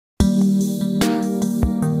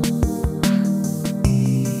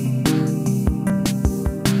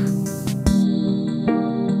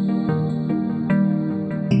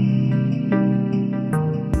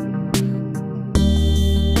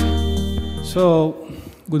So,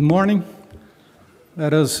 good morning.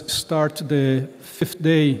 Let us start the 5th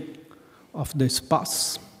day of the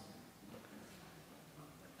SPASS.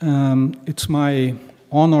 It's my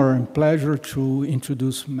honor and pleasure to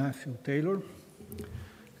introduce Matthew Taylor,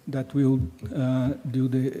 that will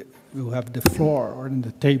have the floor or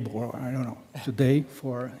the table, or I don't know, today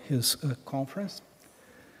for his conference.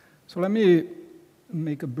 So let me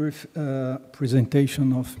make a brief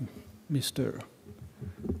presentation of Mr.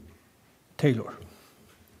 Taylor.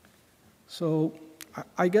 So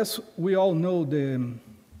I guess we all know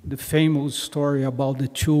the famous story about the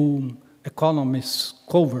two economists'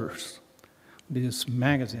 covers, this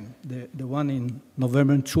magazine, the one in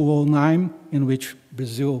November 2009, in which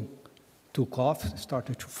Brazil took off,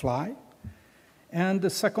 started to fly, and the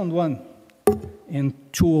second one in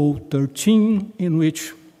 2013, in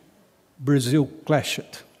which Brazil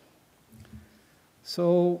crashed.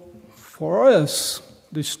 So for us,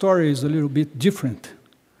 the story is a little bit different.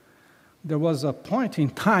 There was a point in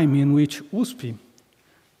time in which USP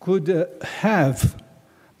could have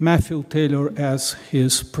Matthew Taylor as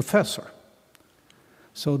his professor.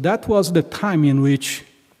 So that was the time in which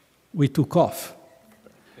we took off.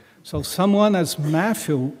 So someone as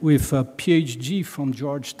Matthew, with a PhD from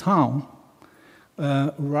Georgetown,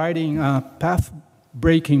 writing a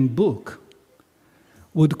path-breaking book,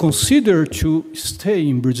 would consider to stay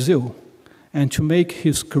in Brazil and to make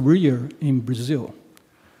his career in Brazil.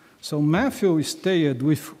 So Matthew stayed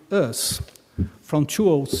with us from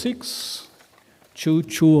 2006 to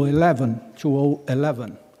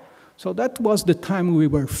 2011. So that was the time we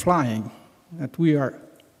were flying, that we are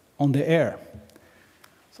on the air.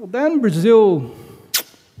 So then Brazil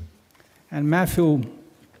and Matthew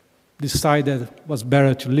decided it was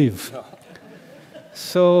better to leave.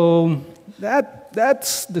 So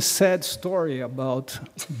that's the sad story about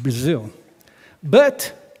Brazil.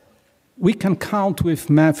 But we can count with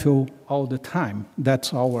Matthew all the time.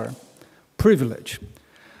 That's our privilege.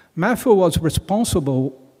 Matthew was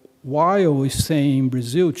responsible, while staying in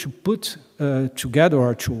Brazil, to put together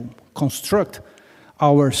or to construct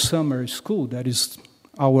our summer school, that is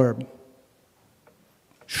our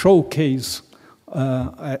showcase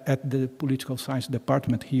at the political science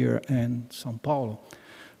department here in São Paulo.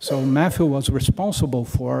 So Matthew was responsible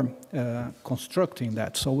for constructing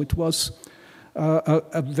that. So it was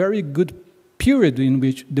a very good period in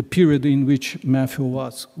which Matthew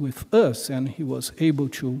was with us, and he was able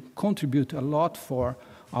to contribute a lot for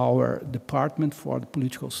our department for the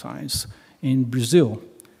political science in Brazil.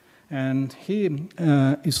 And he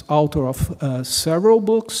is author of several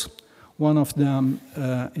books. One of them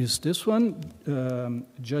is this one,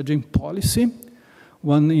 Judging Policy,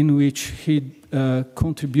 one in which he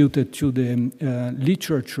contributed to the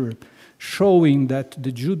literature showing that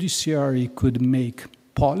the judiciary could make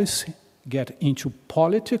policy, get into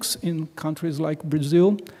politics in countries like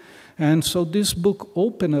Brazil. And so this book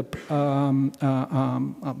opened up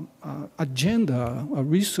agenda, a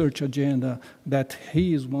research agenda, that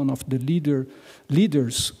he is one of the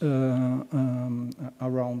leaders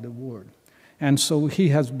around the world. And so he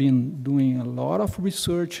has been doing a lot of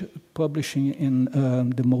research, publishing in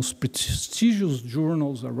the most prestigious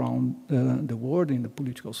journals around the world, in the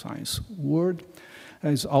political science world.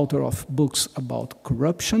 He's author of books about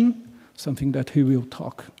corruption, something that he will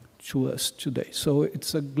talk to us today. So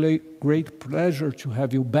it's a great pleasure to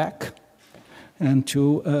have you back and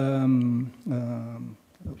to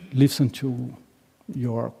listen to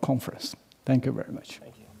your conference. Thank you very much.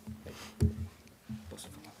 Thank you.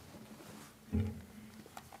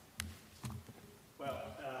 Well,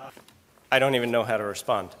 I don't even know how to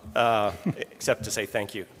respond, except to say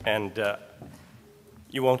thank you. And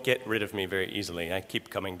you won't get rid of me very easily. I keep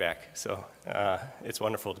coming back. So it's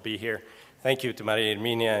wonderful to be here. Thank you to Maria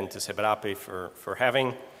Herminia and to Seberape for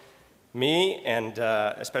having me, and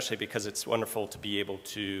especially because it's wonderful to be able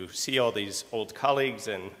to see all these old colleagues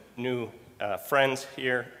and new friends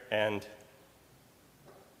here. And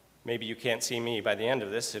maybe you can't see me by the end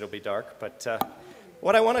of this, it'll be dark, but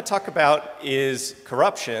what I want to talk about is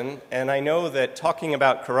corruption, and I know that talking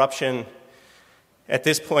about corruption at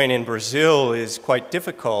this point in Brazil is quite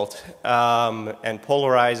difficult and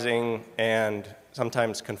polarizing and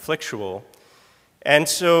sometimes conflictual. And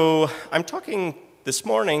so I'm talking this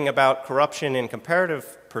morning about corruption in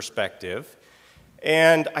comparative perspective,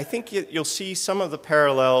 and I think you'll see some of the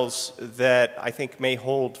parallels that I think may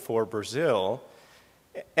hold for Brazil.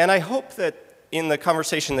 And I hope that in the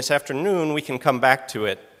conversation this afternoon we can come back to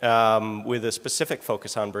it with a specific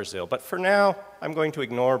focus on Brazil. But for now, I'm going to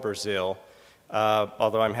ignore Brazil,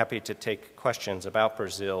 although I'm happy to take questions about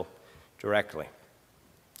Brazil directly.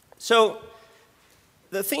 So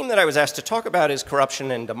the theme that I was asked to talk about is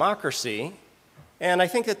corruption and democracy, and I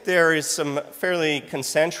think that there is some fairly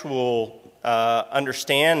consensual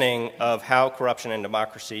understanding of how corruption and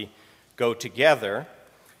democracy go together.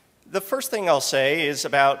 The first thing I'll say is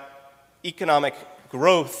about economic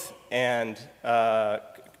growth and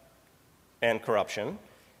corruption.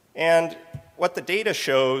 And what the data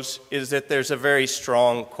shows is that there's a very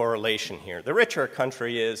strong correlation here. The richer a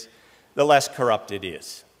country is, the less corrupt it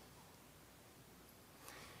is.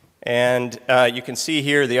 And you can see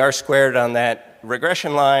here the R squared on that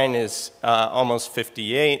regression line is almost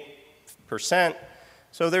 58%.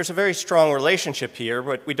 So there's a very strong relationship here.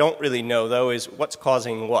 What we don't really know, though, is what's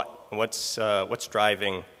causing what? What's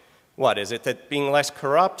driving what? Is it that being less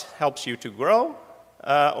corrupt helps you to grow?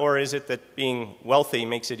 Or is it that being wealthy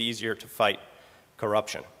makes it easier to fight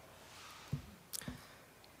corruption?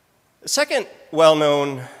 The second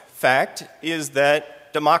well-known fact is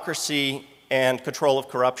that democracy and control of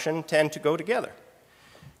corruption tend to go together.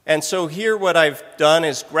 And so here what I've done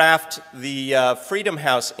is graphed the Freedom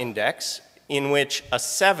House Index, in which a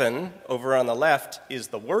 7 over on the left is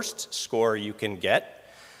the worst score you can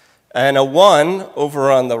get, and a 1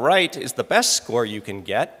 over on the right is the best score you can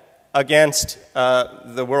get against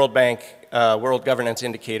the World Bank World Governance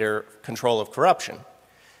Indicator Control of Corruption.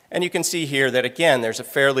 And you can see here that, again, there's a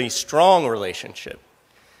fairly strong relationship.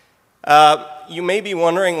 You may be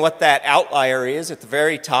wondering what that outlier is at the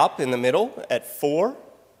very top in the middle at 4.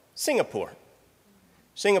 Singapore.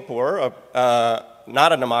 Singapore,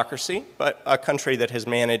 not a democracy, but a country that has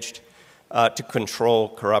managed to control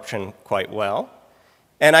corruption quite well.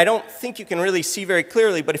 And I don't think you can really see very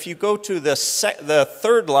clearly, but if you go to the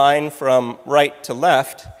third line from right to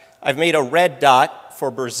left, I've made a red dot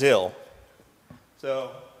for Brazil.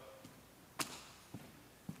 So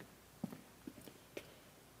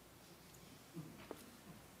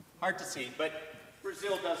hard to see, but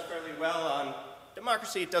Brazil does fairly well on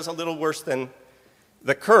democracy. It does a little worse than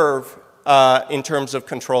the curve in terms of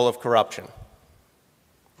control of corruption.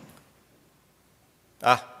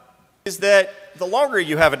 Is that the longer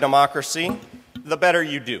you have a democracy, the better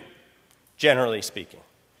you do, generally speaking.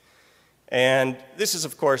 And this is,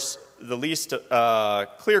 of course, the least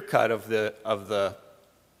clear cut of the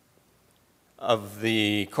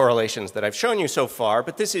correlations that I've shown you so far,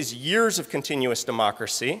 but this is years of continuous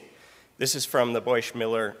democracy. This is from the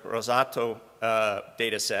Boisch-Miller-Rosato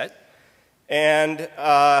data set. And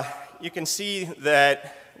you can see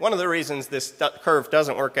that one of the reasons this curve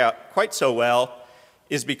doesn't work out quite so well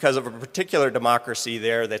is because of a particular democracy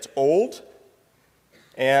there that's old,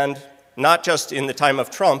 and not just in the time of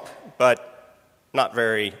Trump, but not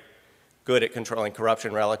very good at controlling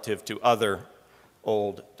corruption relative to other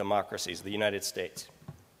old democracies, the United States.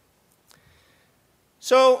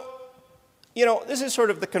 So, you know, this is sort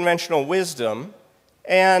of the conventional wisdom,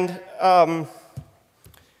 and I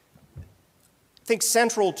think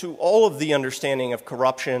central to all of the understanding of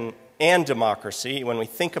corruption and democracy, when we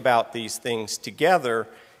think about these things together,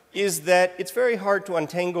 is that it's very hard to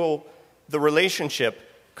untangle the relationship.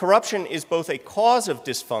 Corruption is both a cause of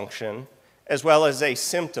dysfunction as well as a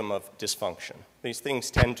symptom of dysfunction. These things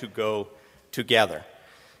tend to go together.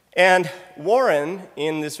 And Warren,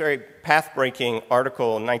 in this very path-breaking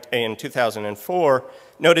article in 2004,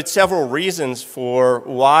 noted several reasons for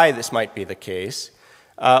why this might be the case.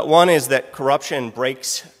 One is that corruption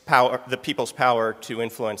breaks the people's power to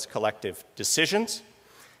influence collective decisions.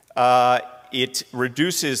 It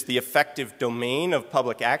reduces the effective domain of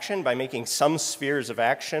public action by making some spheres of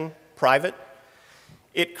action private.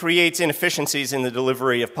 It creates inefficiencies in the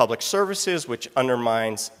delivery of public services, which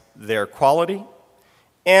undermines their quality.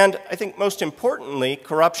 And I think most importantly,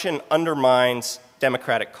 corruption undermines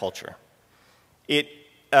democratic culture. It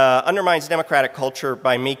undermines democratic culture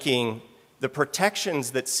by making the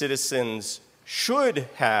protections that citizens should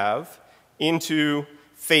have into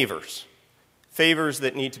favors, favors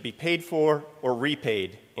that need to be paid for or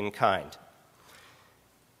repaid in kind.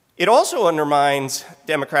 It also undermines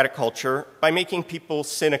democratic culture by making people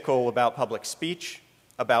cynical about public speech,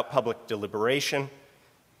 about public deliberation.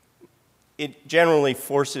 It generally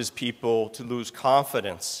forces people to lose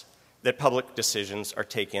confidence that public decisions are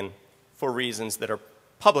taken for reasons that are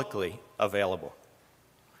publicly available.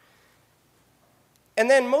 And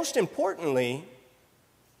then, most importantly,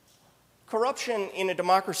 corruption in a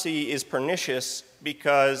democracy is pernicious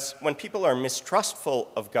because when people are mistrustful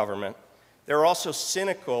of government, they're also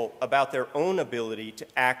cynical about their own ability to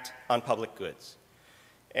act on public goods.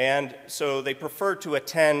 And so they prefer to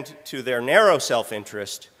attend to their narrow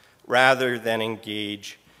self-interest rather than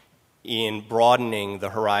engage in broadening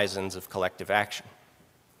the horizons of collective action.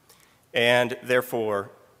 And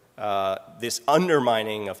therefore, this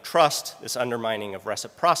undermining of trust, this undermining of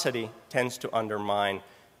reciprocity tends to undermine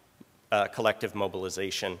collective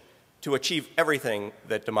mobilization to achieve everything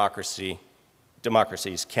that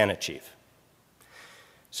democracies can achieve.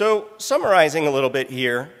 So summarizing a little bit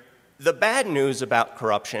here, the bad news about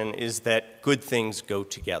corruption is that good things go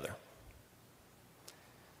together.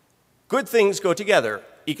 Good things go together.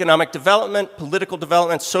 Economic development, political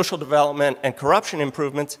development, social development, and corruption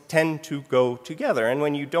improvements tend to go together. And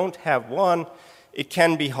when you don't have one, it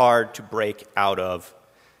can be hard to break out of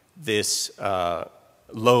this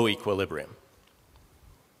low equilibrium.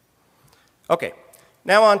 Okay,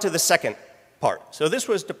 now on to the second part. So this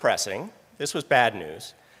was depressing. This was bad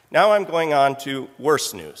news. Now I'm going on to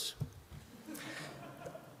worse news.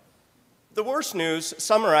 The worst news,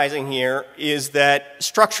 summarizing here, is that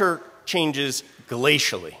structure changes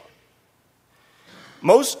glacially.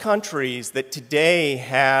 Most countries that today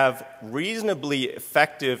have reasonably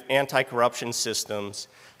effective anti-corruption systems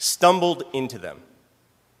stumbled into them.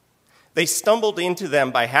 They stumbled into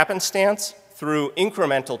them by happenstance through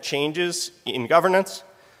incremental changes in governance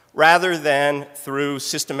rather than through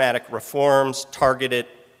systematic reforms targeted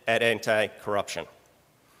at anti-corruption.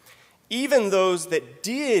 Even those that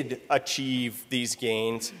did achieve these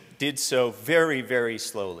gains did so very, very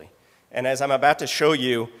slowly. And as I'm about to show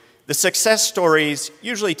you, the success stories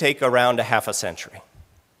usually take around a half a century.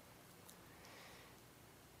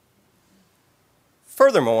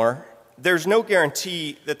 Furthermore, there's no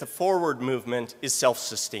guarantee that the forward movement is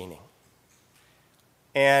self-sustaining.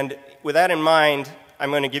 And with that in mind, I'm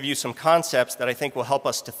going to give you some concepts that I think will help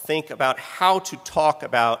us to think about how to talk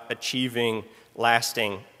about achieving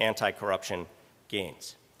lasting anti-corruption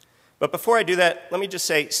gains. But before I do that, let me just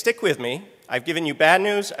say, stick with me. I've given you bad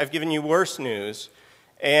news, I've given you worse news,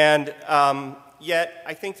 and yet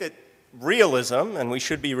I think that realism, and we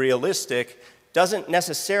should be realistic, doesn't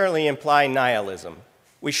necessarily imply nihilism.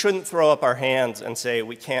 We shouldn't throw up our hands and say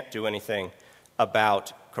we can't do anything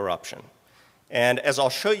about corruption. And as I'll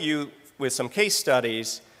show you with some case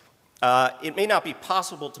studies, it may not be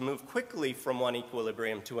possible to move quickly from one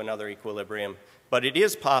equilibrium to another equilibrium, but it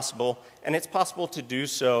is possible, and it's possible to do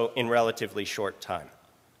so in relatively short time.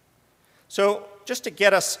 So just to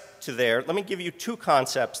get us to there, let me give you two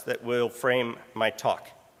concepts that will frame my talk.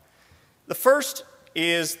 The first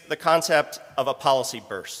is the concept of a policy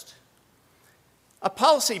burst. A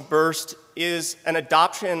policy burst is an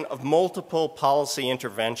adoption of multiple policy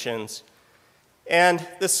interventions. And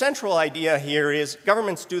the central idea here is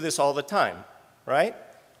governments do this all the time, right?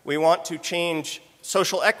 We want to change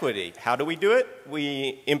social equity. How do we do it?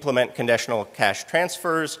 We implement conditional cash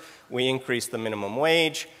transfers, we increase the minimum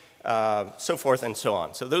wage, so forth and so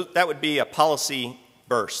on. So that would be a policy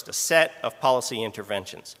burst, a set of policy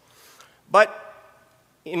interventions. But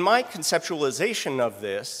in my conceptualization of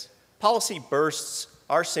this, policy bursts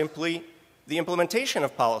are simply the implementation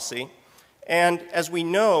of policy. And as we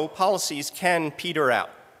know, policies can peter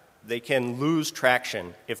out. They can lose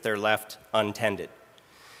traction if they're left untended.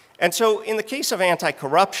 And so in the case of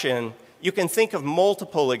anti-corruption, you can think of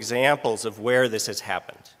multiple examples of where this has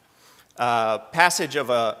happened. Passage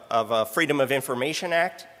of a Freedom of Information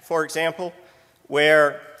Act, for example,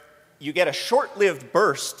 where you get a short-lived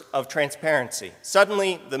burst of transparency.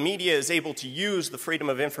 Suddenly, the media is able to use the Freedom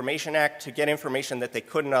of Information Act to get information that they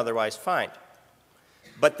couldn't otherwise find.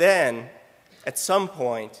 But then, at some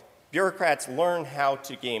point, bureaucrats learn how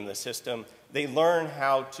to game the system. They learn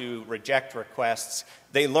how to reject requests.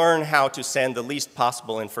 They learn how to send the least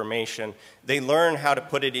possible information. They learn how to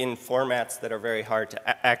put it in formats that are very hard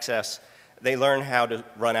to access. They learn how to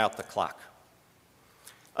run out the clock.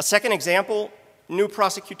 A second example, new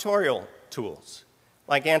prosecutorial tools,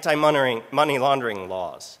 like anti-money laundering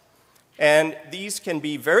laws. And these can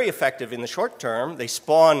be very effective in the short term. They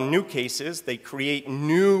spawn new cases. They create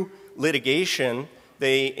new litigation.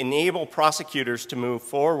 They enable prosecutors to move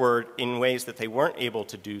forward in ways that they weren't able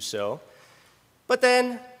to do so. But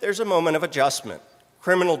then there's a moment of adjustment.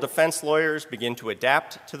 Criminal defense lawyers begin to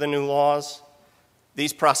adapt to the new laws.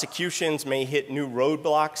 These prosecutions may hit new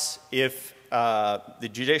roadblocks if the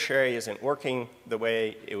judiciary isn't working the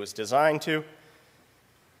way it was designed to,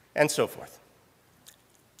 and so forth.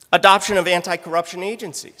 Adoption of anti-corruption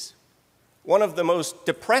agencies. One of the most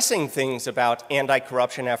depressing things about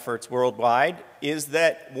anti-corruption efforts worldwide is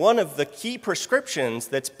that one of the key prescriptions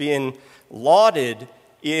that's been lauded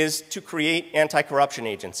is to create anti-corruption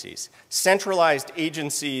agencies, centralized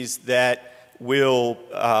agencies that will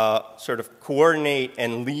sort of coordinate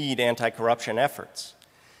and lead anti-corruption efforts.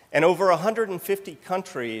 And over 150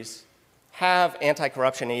 countries have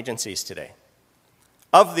anti-corruption agencies today.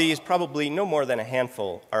 Of these, probably no more than a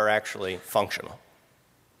handful are actually functional.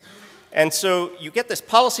 And so you get this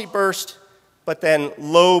policy burst, but then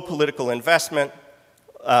low political investment,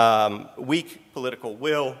 weak political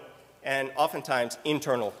will, and oftentimes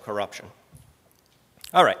internal corruption.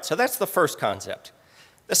 All right, so that's the first concept.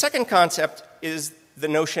 The second concept is the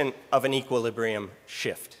notion of an equilibrium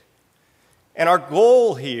shift. And our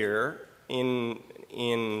goal here in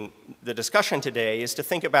the discussion today is to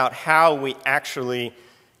think about how we actually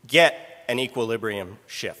get an equilibrium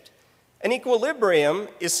shift. An equilibrium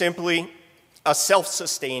is simply a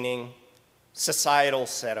self-sustaining societal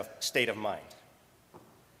state of mind.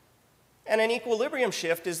 And an equilibrium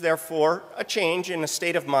shift is therefore a change in a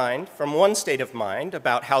state of mind from one state of mind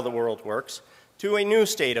about how the world works to a new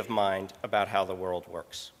state of mind about how the world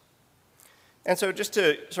works. And so just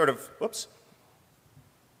to sort of, whoops,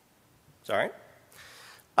 sorry.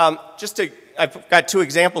 I've got two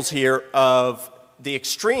examples here of the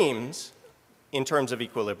extremes in terms of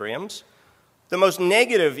equilibriums. The most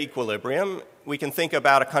negative equilibrium, we can think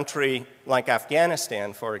about a country like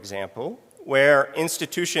Afghanistan, for example, where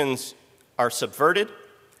institutions are subverted,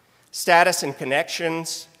 status and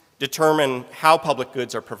connections determine how public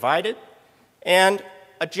goods are provided, and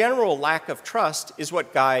a general lack of trust is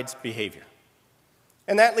what guides behavior.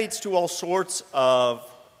 And that leads to all sorts of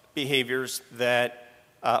behaviors that,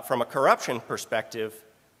 from a corruption perspective,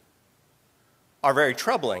 are very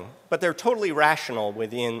troubling, but they're totally rational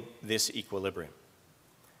within this equilibrium.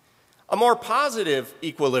 A more positive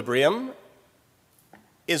equilibrium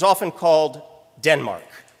is often called Denmark.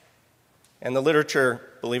 And the literature,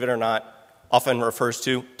 believe it or not, often refers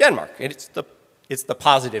to Denmark. It's the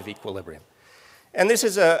positive equilibrium. And this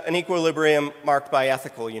is an equilibrium marked by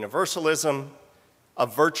ethical universalism, a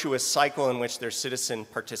virtuous cycle in which there's citizen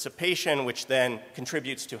participation, which then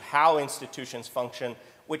contributes to how institutions function,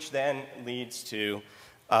 which then leads to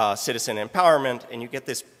citizen empowerment, and you get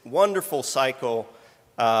this wonderful cycle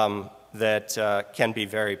that can be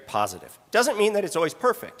very positive. Doesn't mean that it's always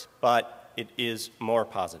perfect, but it is more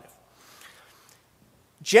positive.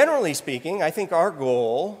 Generally speaking, I think our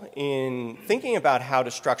goal in thinking about how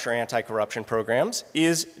to structure anti-corruption programs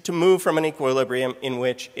is to move from an equilibrium in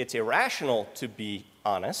which it's irrational to be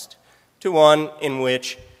honest to one in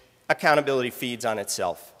which accountability feeds on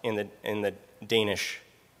itself in the Danish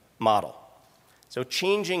model. So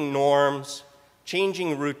changing norms,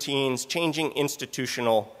 changing routines, changing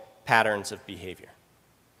institutional patterns of behavior.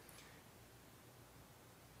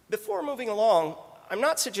 Before moving along, I'm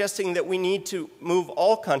not suggesting that we need to move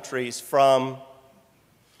all countries from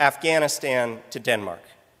Afghanistan to Denmark.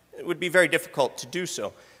 It would be very difficult to do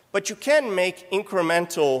so. But you can make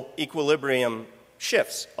incremental equilibrium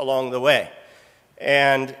shifts along the way.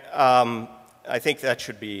 And I think that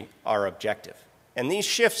should be our objective. And these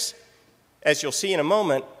shifts, as you'll see in a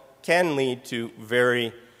moment, can lead to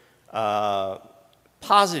very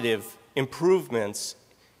positive improvements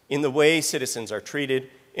in the way citizens are treated,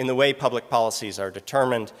 in the way public policies are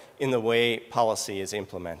determined, in the way policy is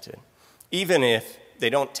implemented, even if they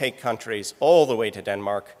don't take countries all the way to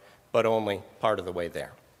Denmark, but only part of the way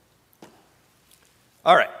there.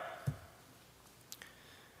 All right.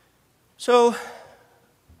 So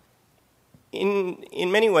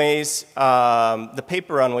in many ways, the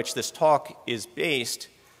paper on which this talk is based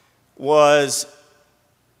was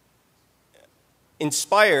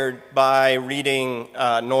inspired by reading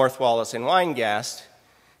North, Wallace, and Weingast.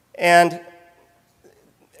 And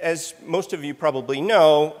as most of you probably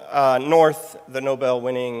know, North, the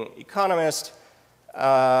Nobel-winning economist,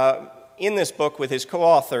 in this book with his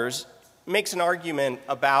co-authors, makes an argument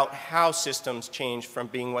about how systems change from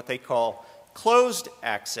being what they call closed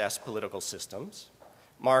access political systems,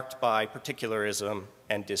 marked by particularism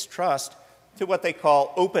and distrust, to what they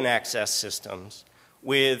call open access systems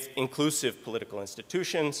with inclusive political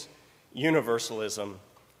institutions, universalism,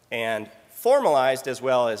 and formalized as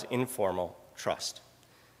well as informal trust.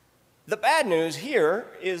 The bad news here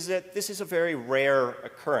is that this is a very rare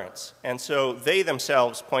occurrence, and so they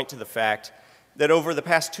themselves point to the fact that over the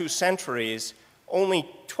past 2 centuries, only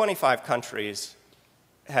 25 countries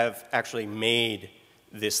have actually made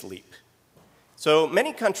this leap. So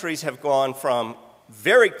many countries have gone from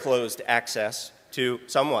very closed access to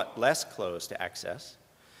somewhat less closed access,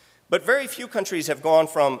 but very few countries have gone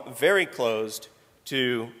from very closed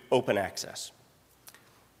to open access.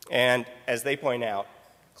 And as they point out,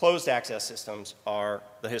 closed access systems are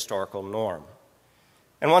the historical norm.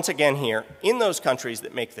 And once again here, in those countries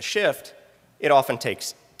that make the shift, it often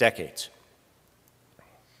takes decades.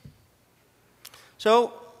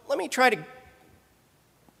 So let me try to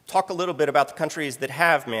talk a little bit about the countries that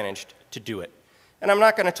have managed to do it. And I'm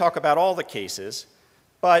not going to talk about all the cases,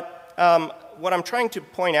 but what I'm trying to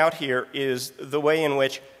point out here is the way in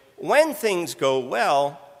which when things go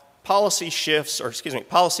well, policy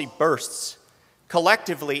bursts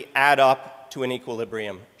collectively add up to an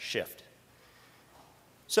equilibrium shift.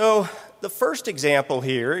 So the first example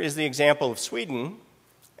here is the example of Sweden,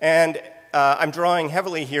 and I'm drawing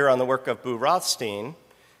heavily here on the work of Bo Rothstein.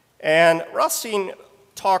 And Rothstein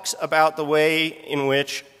talks about the way in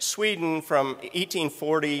which Sweden from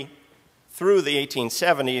 1840 through the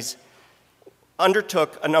 1870s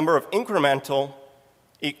undertook a number of incremental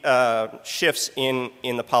shifts in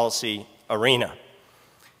the policy arena.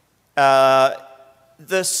 The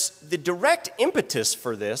direct impetus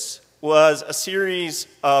for this was a series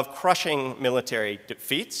of crushing military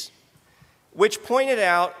defeats, which pointed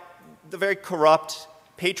out the very corrupt,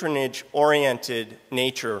 patronage-oriented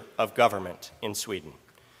nature of government in Sweden.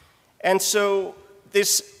 And so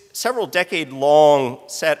this several decade-long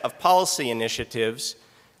set of policy initiatives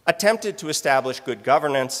attempted to establish good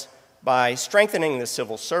governance by strengthening the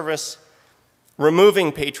civil service,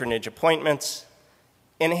 removing patronage appointments,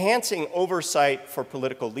 enhancing oversight for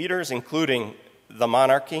political leaders, including the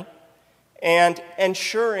monarchy, and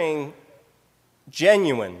ensuring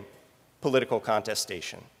genuine political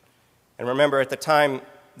contestation. And remember, at the time,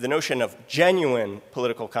 the notion of genuine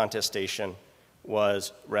political contestation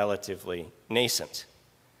was relatively nascent.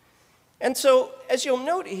 And so, as you'll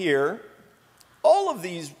note here, all of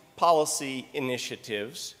these policy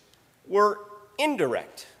initiatives were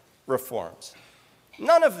indirect reforms.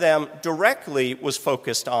 None of them directly was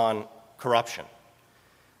focused on corruption.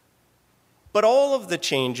 But all of the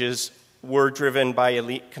changes were driven by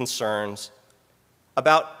elite concerns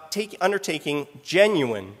about undertaking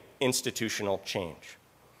genuine institutional change.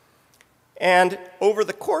 And over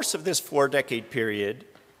the course of this 4-decade period,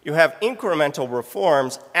 you have incremental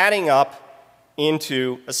reforms adding up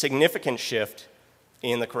into a significant shift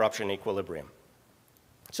in the corruption equilibrium.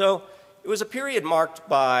 So it was a period marked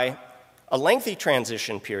by a lengthy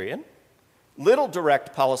transition period, little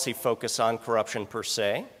direct policy focus on corruption per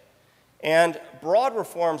se, and broad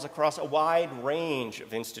reforms across a wide range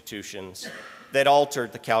of institutions that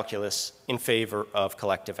altered the calculus in favor of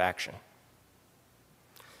collective action.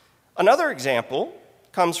 Another example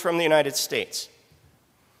comes from the United States.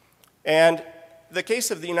 And the case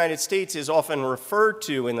of the United States is often referred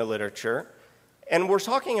to in the literature, and we're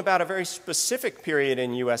talking about a very specific period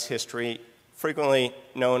in US history, frequently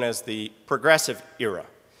known as the Progressive Era.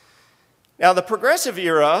 Now, the Progressive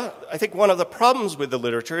Era, I think one of the problems with the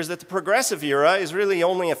literature is that the Progressive Era is really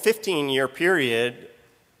only a 15-year period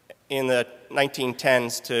in the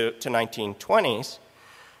 1910s to 1920s.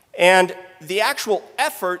 And the actual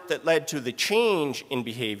effort that led to the change in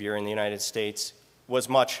behavior in the United States was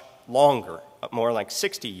much longer, more like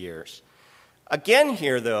 60 years. Again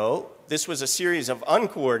here, though, this was a series of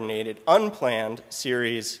uncoordinated, unplanned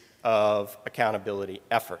series of accountability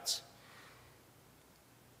efforts.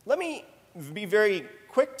 Let me be very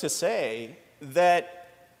quick to say that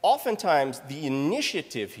oftentimes the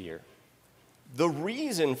initiative here, the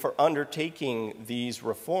reason for undertaking these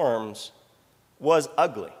reforms was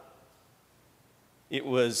ugly. It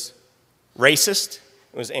was racist,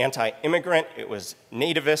 it was anti-immigrant, it was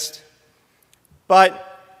nativist, but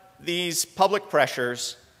these public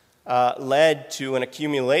pressures led to an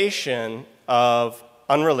accumulation of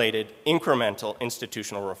unrelated incremental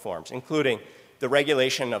institutional reforms, including the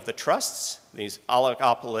regulation of the trusts, these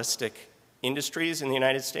oligopolistic industries in the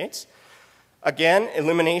United States. Again,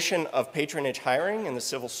 elimination of patronage hiring in the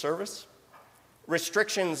civil service,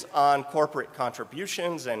 restrictions on corporate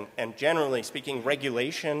contributions, and generally speaking,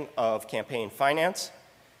 regulation of campaign finance,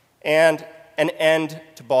 and an end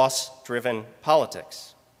to boss-driven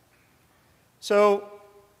politics. So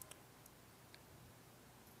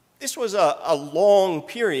this was a long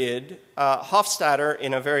period. Hofstadter,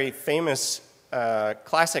 in a very famous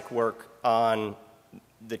classic work on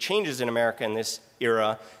the changes in America in this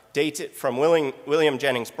era, dates it from William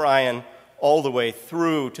Jennings Bryan all the way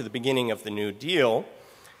through to the beginning of the New Deal.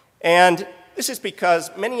 And this is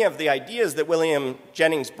because many of the ideas that William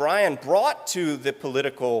Jennings Bryan brought to the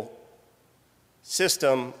political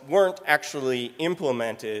system weren't actually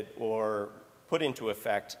implemented or put into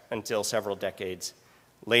effect until several decades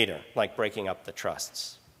later, like breaking up the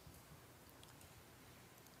trusts.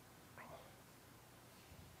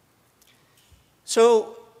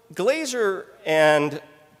 So Glaser and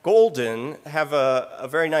Golden have a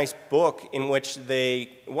very nice book in which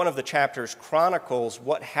one of the chapters chronicles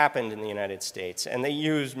what happened in the United States, and they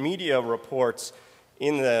use media reports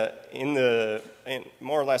in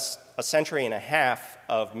more or less a century and a half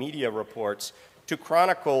of media reports to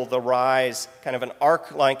chronicle the rise, kind of an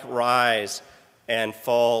arc-like rise and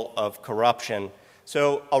fall of corruption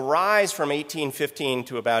So a rise from 1815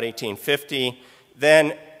 to about 1850,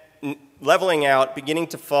 then leveling out, beginning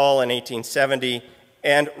to fall in 1870,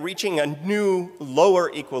 and reaching a new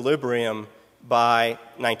lower equilibrium by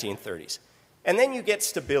 1930s. And then you get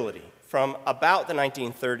stability from about the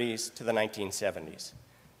 1930s to the 1970s.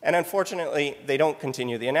 And unfortunately, they don't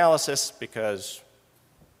continue the analysis because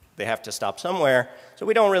they have to stop somewhere. So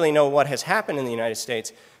we don't really know what has happened in the United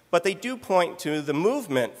States, but they do point to the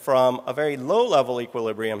movement from a very low-level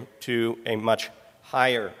equilibrium to a much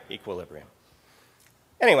higher equilibrium.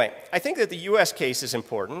 Anyway, I think that the US case is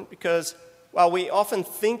important because while we often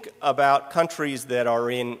think about countries that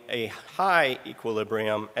are in a high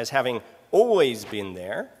equilibrium as having always been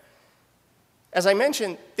there, as I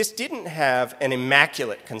mentioned, this didn't have an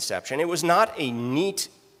immaculate conception. It was not a neat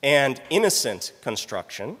and innocent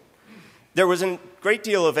construction. There was a great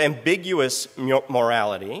deal of ambiguous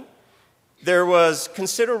morality. There was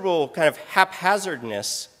considerable kind of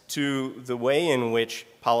haphazardness to the way in which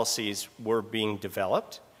policies were being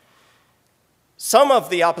developed. Some of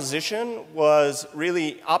the opposition was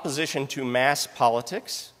really opposition to mass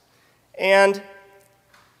politics. And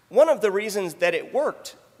one of the reasons that it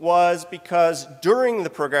worked was because during the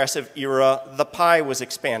progressive era, the pie was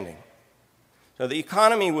expanding. So the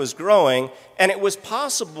economy was growing, and it was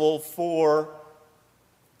possible for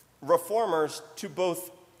reformers to both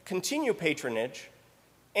continue patronage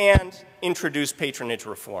and introduce patronage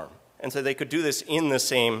reform. And so they could do this in the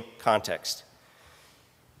same context.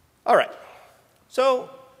 All right. So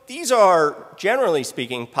these are, generally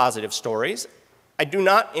speaking, positive stories. I do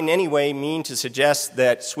not in any way mean to suggest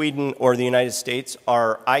that Sweden or the United States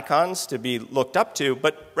are icons to be looked up to,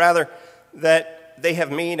 but rather that they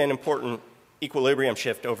have made an important equilibrium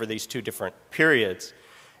shift over these two different periods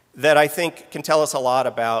that I think can tell us a lot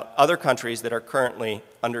about other countries that are currently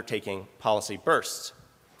undertaking policy bursts.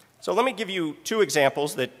 So let me give you two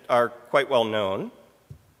examples that are quite well known.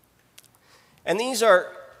 And these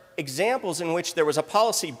are examples in which there was a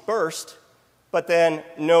policy burst, but then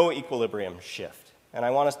no equilibrium shift. And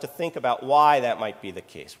I want us to think about why that might be the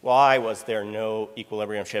case. Why was there no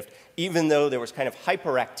equilibrium shift, even though there was kind of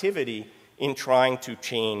hyperactivity in trying to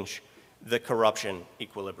change the corruption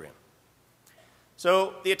equilibrium?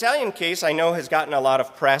 So the Italian case, I know, has gotten a lot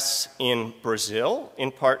of press in Brazil,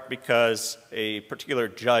 in part because a particular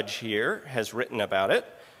judge here has written about it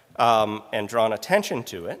and drawn attention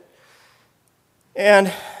to it.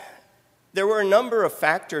 And there were a number of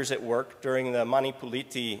factors at work during the Mani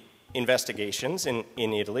Puliti investigations in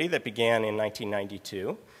Italy that began in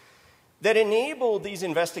 1992 that enabled these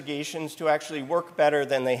investigations to actually work better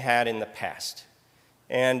than they had in the past.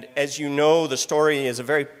 And as you know, the story is a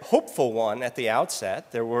very hopeful one at the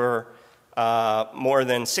outset. There were more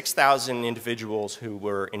than 6,000 individuals who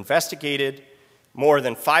were investigated, more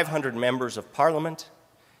than 500 members of parliament,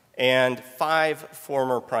 and 5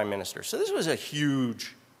 former prime ministers. So this was a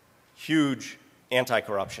huge, huge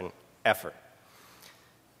anti-corruption effort.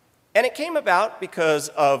 And it came about because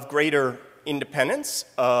of greater independence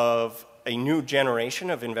of a new generation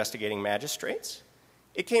of investigating magistrates.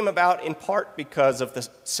 It came about in part because of the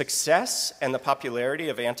success and the popularity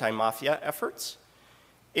of anti-mafia efforts.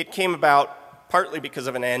 It came about partly because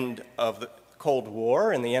of an end of the Cold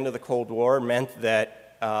War, and the end of the Cold War meant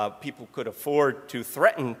that people could afford to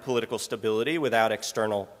threaten political stability without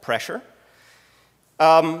external pressure.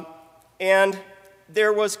 And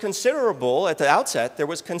there was considerable, at the outset, there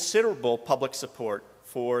was considerable public support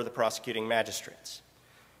for the prosecuting magistrates,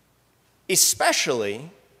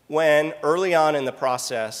 especially when early on in the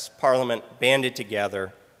process, Parliament banded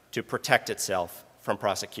together to protect itself from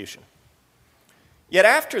prosecution. Yet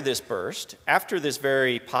after this burst, after this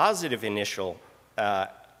very positive initial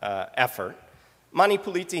effort, Mani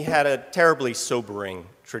Puliti had a terribly sobering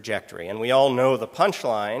trajectory. And we all know the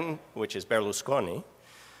punchline, which is Berlusconi.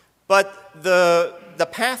 But the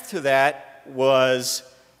path to that was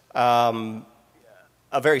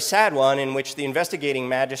a very sad one in which the investigating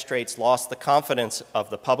magistrates lost the confidence of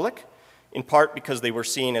the public, in part because they were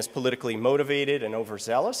seen as politically motivated and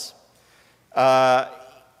overzealous.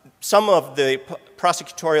 Some of the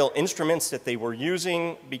prosecutorial instruments that they were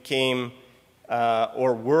using became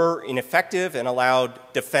or were ineffective and allowed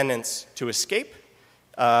defendants to escape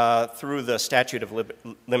through the statute of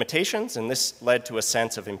limitations, and this led to a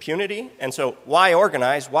sense of impunity. And so why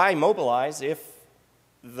organize, why mobilize if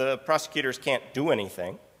the prosecutors can't do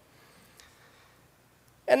anything?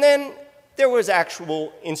 And then there was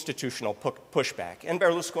actual institutional pushback, and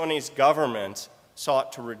Berlusconi's government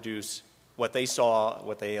sought to reduce what they saw,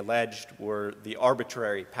 what they alleged were the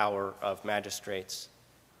arbitrary power of magistrates.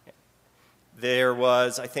 There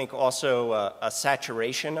was, I think, also a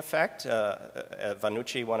saturation effect.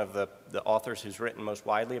 Vannucci, one of the authors who's written most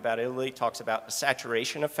widely about Italy, talks about a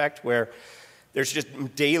saturation effect where there's just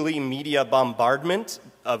daily media bombardment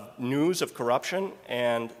of news of corruption,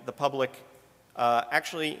 and the public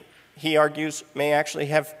actually, he argues,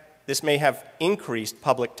 this may have increased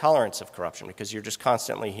public tolerance of corruption because you're just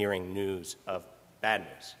constantly hearing news of bad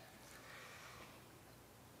news.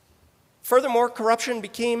 Furthermore, corruption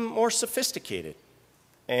became more sophisticated,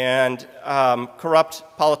 and corrupt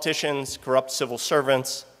politicians, corrupt civil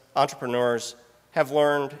servants, entrepreneurs have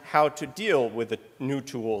learned how to deal with the new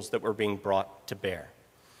tools that were being brought to bear.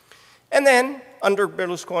 And then, under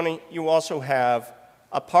Berlusconi, you also have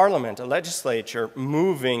a parliament, a legislature,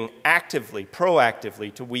 moving actively,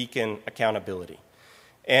 proactively to weaken accountability.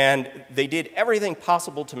 And they did everything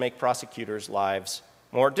possible to make prosecutors' lives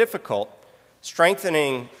more difficult,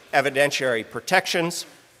 strengthening evidentiary protections,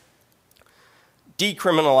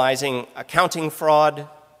 decriminalizing accounting fraud,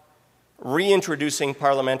 reintroducing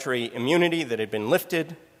parliamentary immunity that had been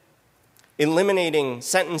lifted, eliminating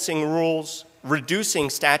sentencing rules,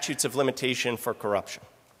 reducing statutes of limitation for corruption.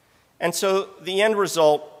 And so the end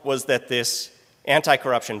result was that this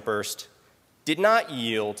anti-corruption burst did not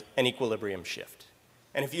yield an equilibrium shift.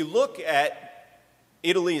 And if you look at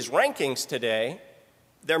Italy's rankings today,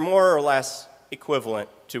 they're more or less equivalent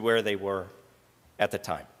to where they were at the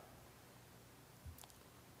time.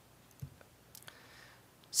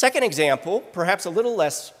 Second example, perhaps a little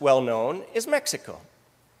less well known, is Mexico.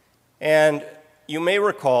 And you may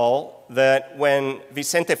recall that when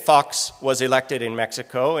Vicente Fox was elected in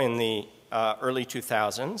Mexico in the early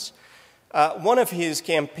 2000s, one of his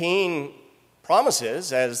campaign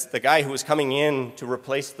promises as the guy who was coming in to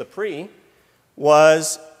replace the PRI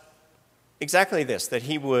was exactly this, that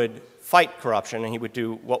he would fight corruption and he would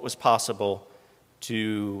do what was possible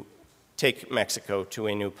to take Mexico to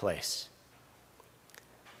a new place.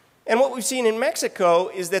 And what we've seen in Mexico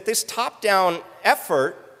is that this top-down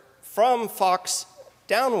effort from Fox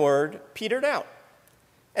downward petered out.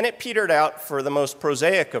 And it petered out for the most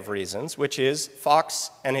prosaic of reasons, which is Fox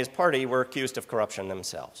and his party were accused of corruption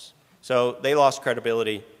themselves. So they lost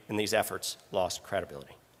credibility, and these efforts lost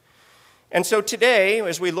credibility. And so today,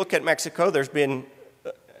 as we look at Mexico, there's been,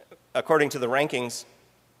 according to the rankings,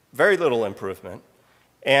 very little improvement.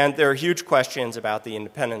 And there are huge questions about the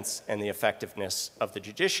independence and the effectiveness of the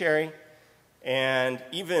judiciary. And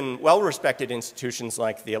even well-respected institutions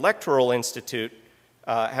like the Electoral Institute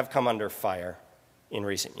have come under fire in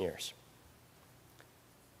recent years.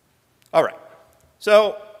 All right,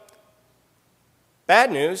 so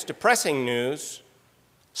bad news, depressing news,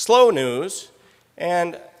 slow news,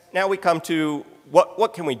 and now we come to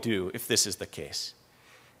what can we do if this is the case?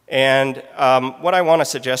 And what I want to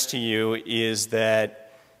suggest to you is that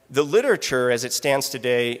the literature as it stands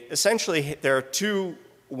today, essentially there are two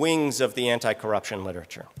wings of the anti-corruption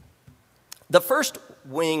literature. The first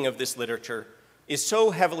wing of this literature is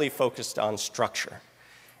so heavily focused on structure.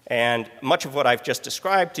 And much of what I've just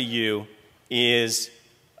described to you is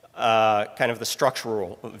kind of the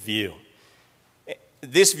structural view.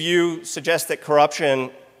 This view suggests that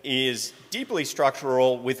corruption is deeply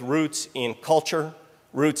structural with roots in culture,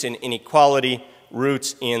 roots in inequality,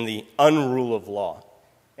 roots in the unrule of law.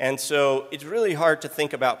 And so it's really hard to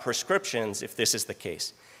think about prescriptions if this is the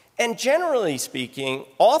case. And generally speaking,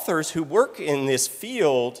 authors who work in this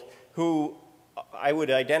field, who I would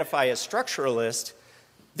identify as structuralists,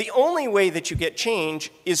 the only way that you get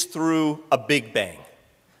change is through a big bang,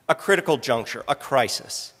 a critical juncture, a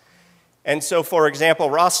crisis. And so, for example,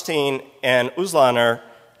 Rothstein and Uslaner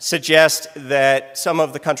suggest that some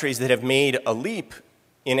of the countries that have made a leap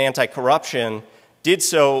in anti-corruption did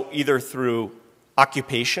so either through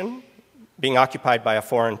occupation, being occupied by a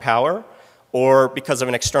foreign power, or because of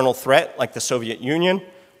an external threat like the Soviet Union,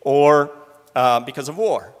 or because of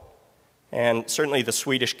war. And certainly the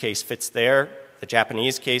Swedish case fits there, the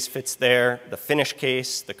Japanese case fits there, the Finnish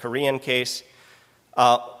case, the Korean case.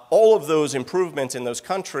 All of those improvements in those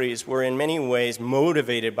countries were in many ways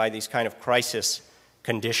motivated by these kind of crisis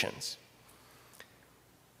conditions.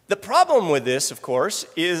 The problem with this, of course,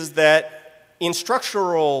 is that in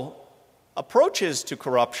structural approaches to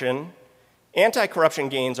corruption, anti-corruption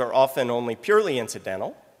gains are often only purely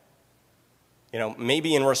incidental. You know,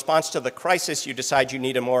 maybe in response to the crisis, you decide you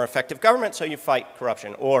need a more effective government, so you fight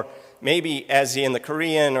corruption. Or maybe, as in the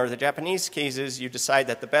Korean or the Japanese cases, you decide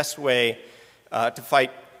that the best way to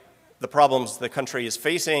fight the problems the country is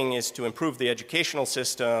facing is to improve the educational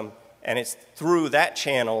system, and it's through that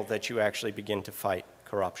channel that you actually begin to fight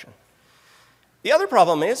corruption. The other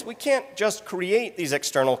problem is we can't just create these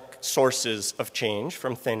external sources of change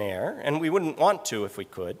from thin air, and we wouldn't want to if we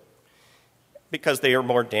could, because they are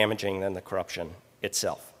more damaging than the corruption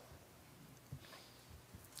itself.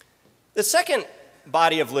 The second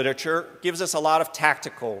body of literature gives us a lot of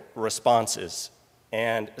tactical responses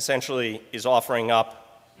and essentially is offering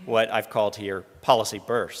up what I've called here policy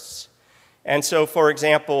bursts. And so, for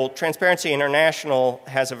example, Transparency International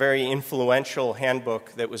has a very influential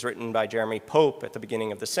handbook that was written by Jeremy Pope at the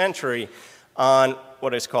beginning of the century on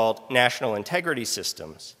what is called national integrity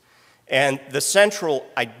systems. And the central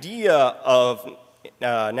idea of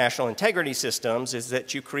national integrity systems is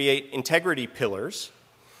that you create integrity pillars.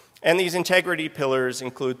 And these integrity pillars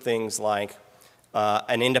include things like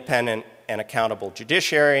an independent and accountable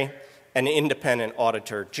judiciary, an independent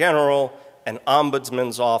auditor general, an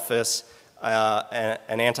ombudsman's office,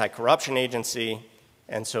 an anti-corruption agency,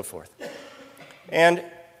 and so forth. And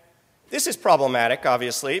this is problematic,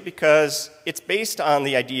 obviously, because it's based on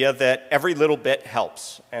the idea that every little bit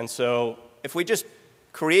helps. And so if we just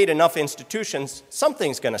create enough institutions,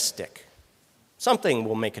 something's going to stick. Something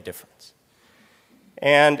will make a difference.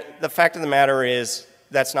 And the fact of the matter is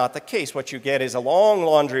that's not the case. What you get is a long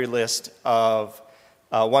laundry list of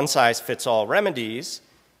one-size-fits-all remedies.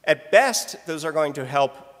 At best, those are going to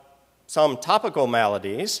help some topical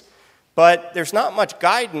maladies, but there's not much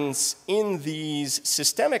guidance in these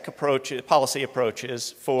systemic policy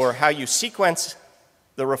approaches for how you sequence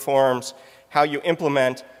the reforms, how you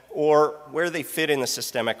implement, or where they fit in the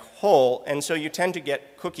systemic whole. And so you tend to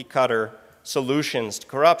get cookie-cutter solutions to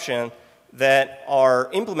corruption that are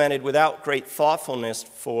implemented without great thoughtfulness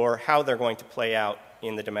for how they're going to play out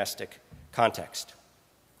in the domestic context.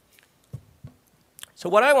 So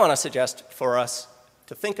what I want to suggest for us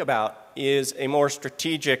to think about is a more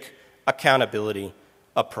strategic accountability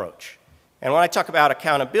approach. And when I talk about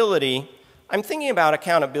accountability, I'm thinking about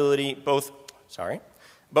accountability both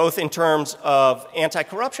in terms of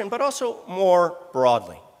anti-corruption, but also more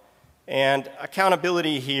broadly. And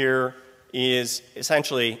accountability here is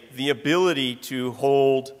essentially the ability to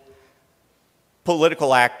hold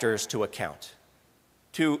political actors to account,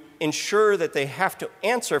 to ensure that they have to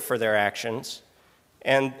answer for their actions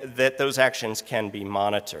and that those actions can be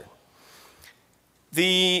monitored.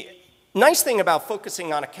 The nice thing about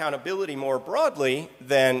focusing on accountability more broadly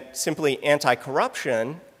than simply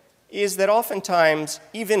anti-corruption is that oftentimes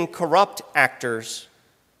even corrupt actors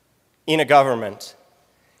in a government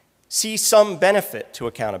see some benefit to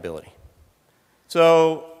accountability.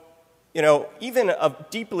 So, even a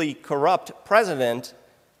deeply corrupt president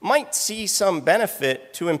might see some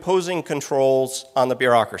benefit to imposing controls on the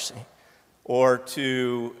bureaucracy or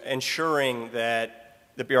to ensuring that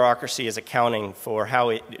the bureaucracy is accounting for how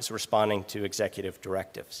it is responding to executive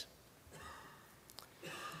directives.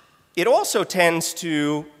 It also tends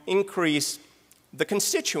to increase the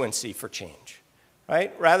constituency for change,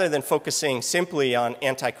 right? Rather than focusing simply on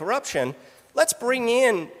anti-corruption, let's bring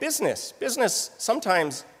in business. Business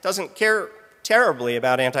sometimes doesn't care terribly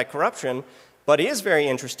about anti-corruption, but is very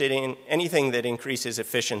interested in anything that increases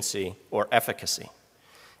efficiency or efficacy.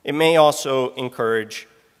 It may also encourage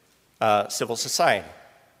civil society.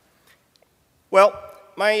 Well,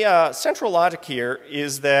 my central logic here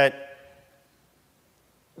is that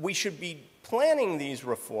we should be planning these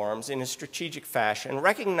reforms in a strategic fashion,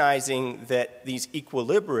 recognizing that these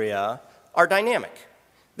equilibria are dynamic.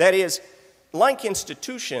 That is, like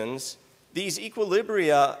institutions, these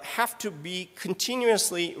equilibria have to be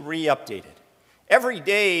continuously re-updated. Every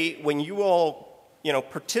day when you all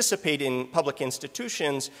participate in public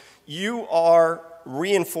institutions, you are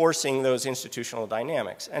reinforcing those institutional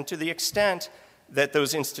dynamics. And to the extent that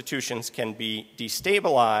those institutions can be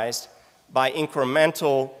destabilized by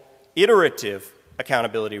incremental, iterative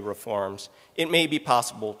accountability reforms, it may be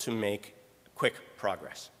possible to make quick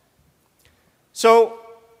progress. So,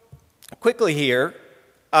 quickly here,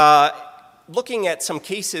 looking at some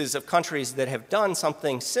cases of countries that have done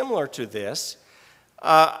something similar to this,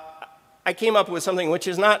 I came up with something which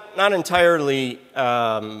is not entirely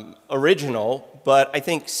original, but I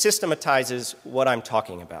think systematizes what I'm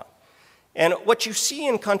talking about. And what you see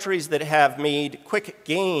in countries that have made quick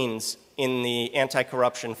gains in the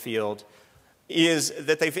anti-corruption field is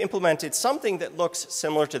that they've implemented something that looks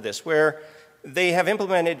similar to this, where they have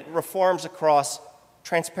implemented reforms across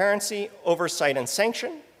transparency, oversight, and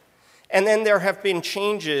sanction, and then there have been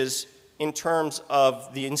changes in terms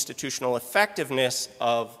of the institutional effectiveness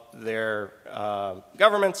of their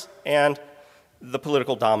governments and the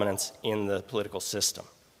political dominance in the political system.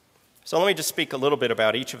 So let me just speak a little bit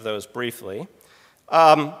about each of those briefly.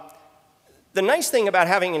 The nice thing about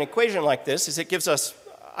having an equation like this is it gives us,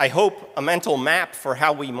 I hope, a mental map for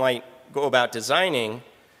how we might go about designing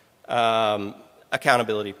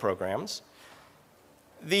accountability programs.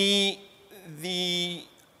 The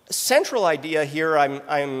central idea here,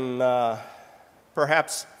 I'm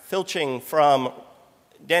perhaps filching from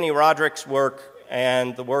Danny Roderick's work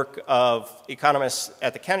and the work of economists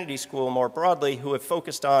at the Kennedy School more broadly who have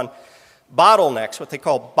focused on bottlenecks, what they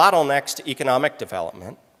call bottlenecks to economic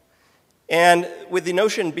development. And with the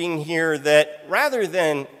notion being here that rather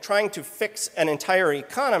than trying to fix an entire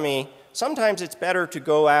economy, sometimes it's better to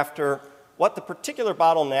go after what the particular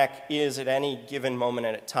bottleneck is at any given moment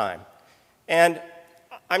at a time. And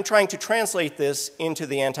I'm trying to translate this into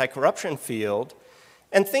the anti-corruption field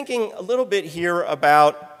and thinking a little bit here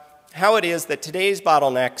about how it is that today's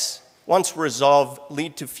bottlenecks, once resolved,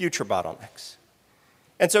 lead to future bottlenecks.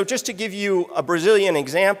 And so just to give you a Brazilian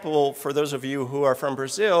example, for those of you who are from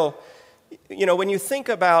Brazil, you know, when you think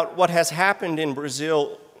about what has happened in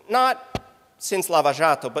Brazil, not since Lava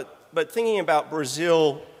Jato, but thinking about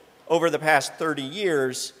Brazil over the past 30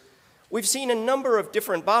 years, we've seen a number of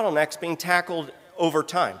different bottlenecks being tackled over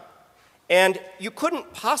time. And you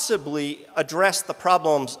couldn't possibly address the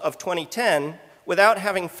problems of 2010 without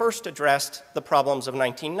having first addressed the problems of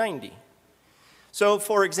 1990. So,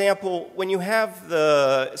 for example, when you have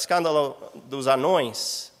the Escândalo dos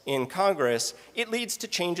Anões in Congress, it leads to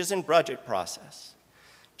changes in budget process.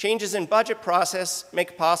 Changes in budget process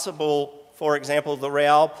make possible, for example, the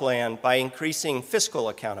Real Plan by increasing fiscal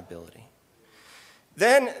accountability.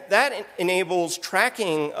 Then that enables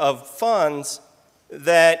tracking of funds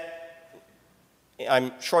that,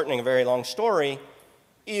 I'm shortening a very long story,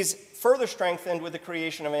 is further strengthened with the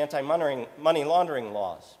creation of anti-money laundering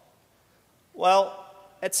laws. Well,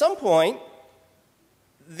 at some point,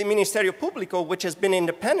 the Ministério Público, which has been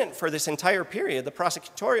independent for this entire period, the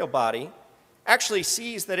prosecutorial body, actually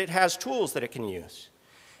sees that it has tools that it can use.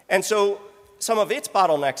 And so some of its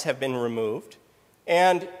bottlenecks have been removed,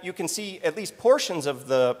 and you can see at least portions of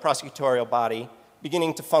the prosecutorial body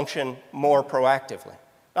beginning to function more proactively.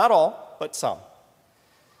 Not all, but some.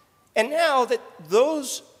 And now that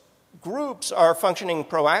those groups are functioning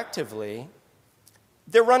proactively,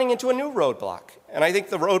 they're running into a new roadblock. And I think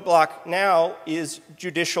the roadblock now is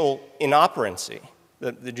judicial inoperancy,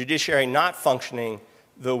 the judiciary not functioning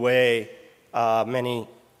the way many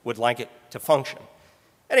would like it to function.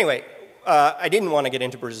 Anyway, I didn't want to get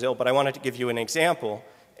into Brazil, but I wanted to give you an example,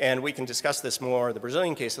 and we can discuss this more, the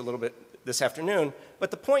Brazilian case, a little bit this afternoon.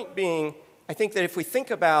 But the point being, I think that if we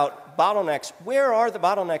think about bottlenecks, where are the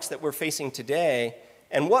bottlenecks that we're facing today,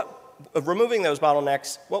 and removing those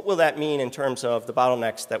bottlenecks, what will that mean in terms of the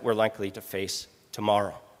bottlenecks that we're likely to face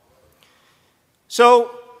tomorrow?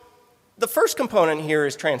 So the first component here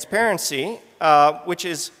is transparency, which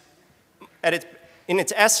is, in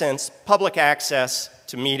its essence, public access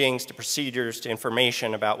to meetings, to procedures, to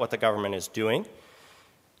information about what the government is doing.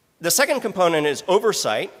 The second component is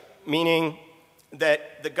oversight, meaning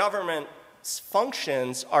that the government's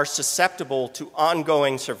functions are susceptible to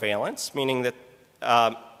ongoing surveillance, meaning that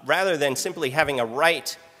rather than simply having a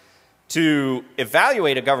right to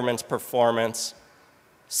evaluate a government's performance,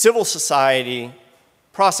 civil society,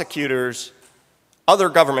 prosecutors, other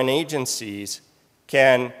government agencies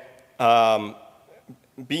can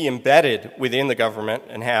be embedded within the government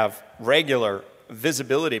and have regular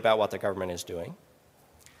visibility about what the government is doing.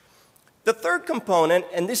 The third component,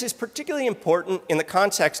 and this is particularly important in the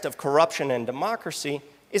context of corruption and democracy,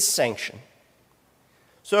 is sanction.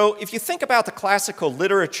 So if you think about the classical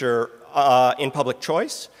literature in public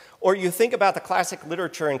choice, or you think about the classic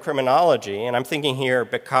literature in criminology, and I'm thinking here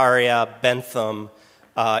Beccaria, Bentham,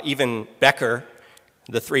 even Becker,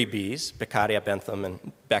 the three Bs, Beccaria, Bentham,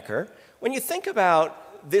 and Becker. When you think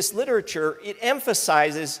about this literature, it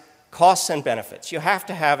emphasizes costs and benefits. You have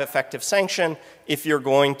to have effective sanction if you're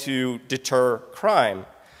going to deter crime.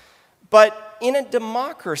 But in a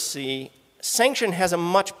democracy, sanction has a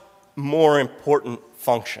much more important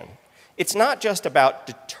function. It's not just about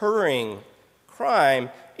deterring crime,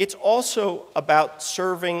 it's also about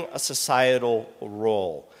serving a societal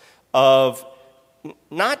role of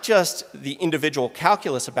not just the individual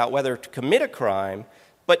calculus about whether to commit a crime,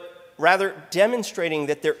 but rather demonstrating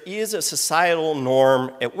that there is a societal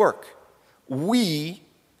norm at work. We,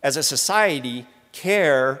 as a society,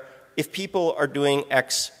 care if people are doing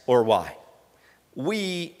X or Y.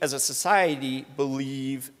 We, as a society,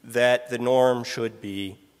 believe that the norm should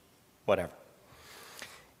be whatever.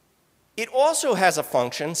 It also has a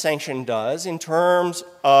function, sanction does, in terms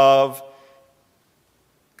of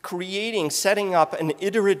creating, setting up an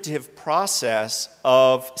iterative process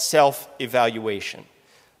of self-evaluation,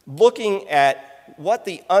 looking at what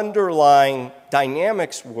the underlying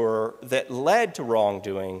dynamics were that led to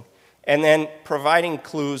wrongdoing, and then providing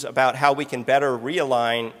clues about how we can better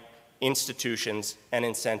realign institutions and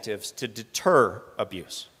incentives to deter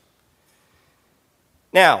abuse.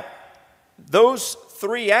 Now, those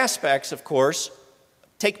three aspects, of course,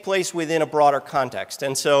 take place within a broader context.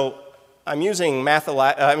 And so I'm using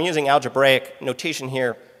algebraic notation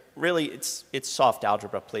here. Really, it's soft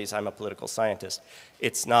algebra, please. I'm a political scientist.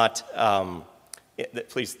 It's not,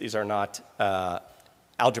 please, these are not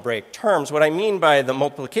algebraic terms. What I mean by the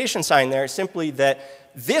multiplication sign there is simply that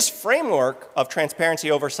this framework of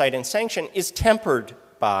transparency, oversight, and sanction is tempered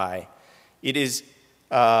by, it is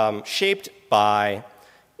shaped by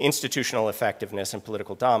institutional effectiveness and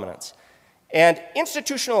political dominance. And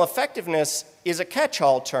institutional effectiveness is a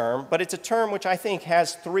catch-all term, but it's a term which I think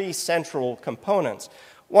has three central components.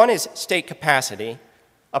 One is state capacity,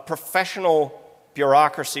 a professional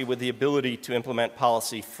bureaucracy with the ability to implement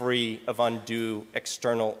policy free of undue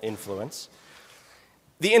external influence.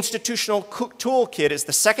 The institutional toolkit is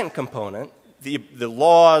the second component, the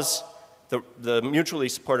laws, the mutually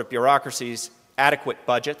supportive bureaucracies, adequate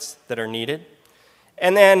budgets that are needed.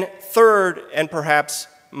 And then third, and perhaps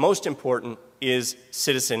most important, is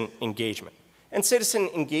citizen engagement. And citizen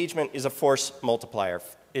engagement is a force multiplier.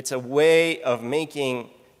 It's a way of making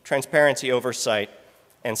transparency, oversight,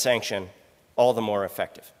 and sanction all the more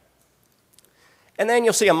effective. And then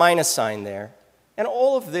you'll see a minus sign there. And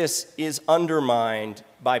all of this is undermined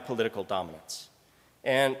by political dominance.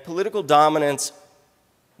 And political dominance,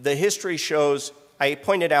 the history shows, I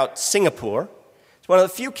pointed out Singapore. It's one of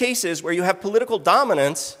the few cases where you have political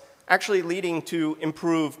dominance actually leading to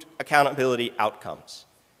improved accountability outcomes.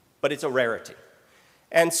 But it's a rarity.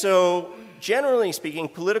 And so, generally speaking,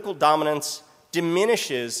 political dominance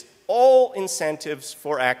diminishes all incentives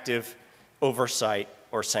for active oversight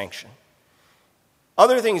or sanction.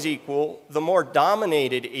 Other things equal, the more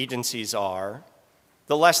dominated agencies are,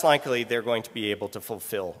 the less likely they're going to be able to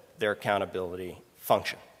fulfill their accountability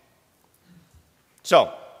function.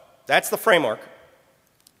 So, that's the framework.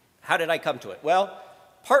 How did I come to it? Well,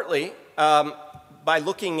 partly by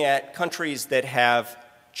looking at countries that have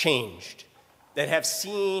changed, that have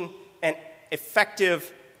seen an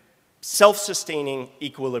effective, self-sustaining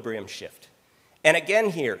equilibrium shift. And again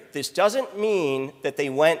here, this doesn't mean that they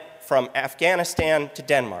went from Afghanistan to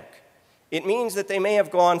Denmark. It means that they may have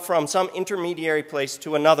gone from some intermediary place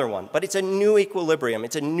to another one, but it's a new equilibrium,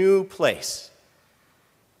 it's a new place.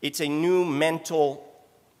 It's a new mental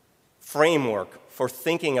framework for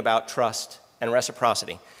thinking about trust and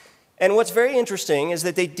reciprocity. And what's very interesting is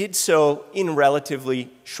that they did so in relatively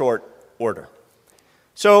short order.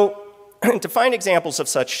 So, to find examples of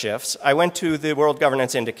such shifts, I went to the World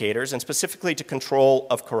Governance Indicators, and specifically to control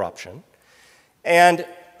of corruption. And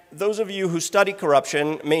those of you who study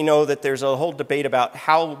corruption may know that there's a whole debate about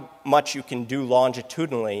how much you can do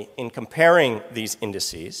longitudinally in comparing these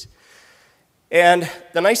indices. And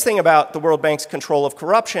the nice thing about the World Bank's Control of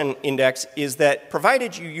Corruption Index is that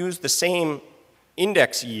provided you use the same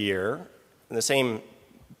index year, the same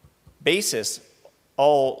basis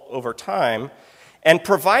all over time, and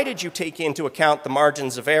provided you take into account the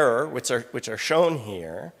margins of error, which are shown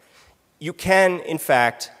here, you can, in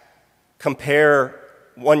fact, compare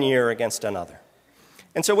one year against another.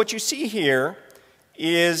 And so what you see here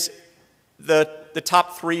is the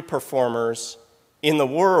top 3 performers in the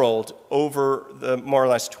world over the more or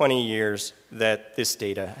less 20 years that this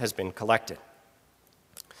data has been collected.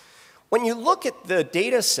 When you look at the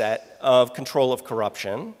data set of control of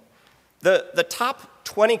corruption, the top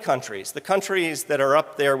 20 countries, the countries that are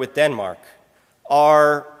up there with Denmark,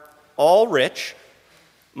 are all rich,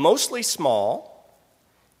 mostly small,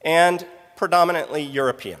 and predominantly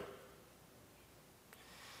European.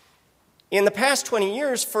 In the past 20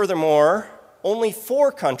 years, furthermore, only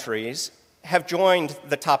 4 countries have joined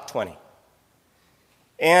the top 20.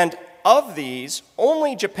 And of these,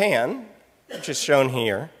 only Japan, which is shown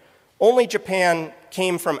here, only Japan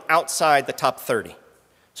came from outside the top 30.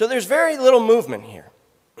 So there's very little movement here.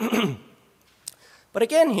 But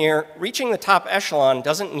again here, reaching the top echelon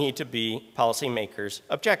doesn't need to be policymakers'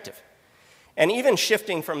 objective. And even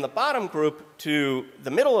shifting from the bottom group to the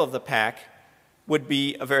middle of the pack would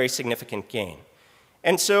be a very significant gain.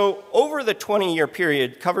 And so over the 20-year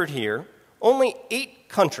period covered here, only 8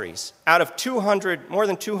 countries out of 200, more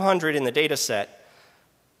than 200 in the data set,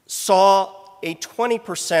 saw a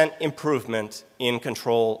 20% improvement in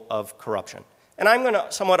control of corruption. And I'm going to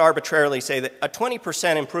somewhat arbitrarily say that a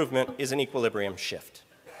 20% improvement is an equilibrium shift.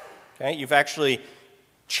 Okay? You've actually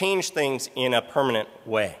changed things in a permanent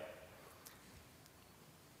way.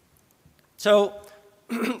 So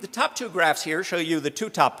the top two graphs here show you the two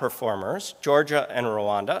top performers, Georgia and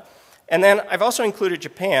Rwanda. And then I've also included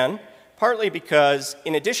Japan, partly because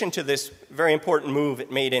in addition to this very important move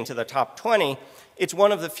it made into the top 20, it's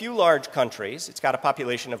one of the few large countries, it's got a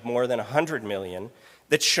population of more than 100 million,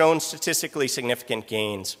 that's shown statistically significant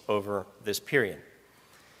gains over this period.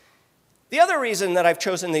 The other reason that I've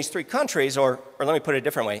chosen these three countries, or let me put it a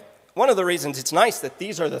different way, one of the reasons it's nice that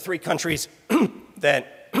these are the three countries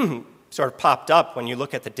that sort of popped up when you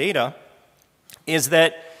look at the data, is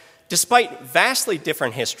that despite vastly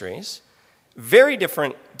different histories, very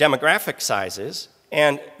different demographic sizes,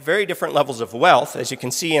 and very different levels of wealth, as you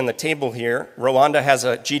can see in the table here, Rwanda has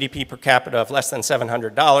a GDP per capita of less than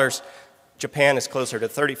 $700, Japan is closer to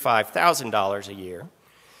 $35,000 a year.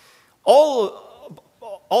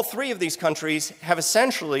 All three of these countries have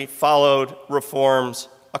essentially followed reforms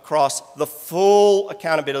across the full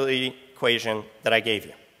accountability equation that I gave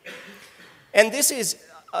you. And this is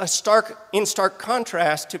in stark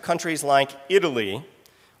contrast to countries like Italy,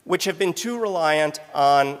 which have been too reliant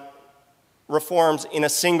on reforms in a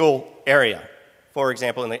single area. For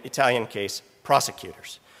example, in the Italian case,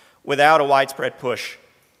 prosecutors, without a widespread push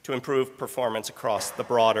to improve performance across the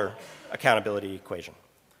broader accountability equation.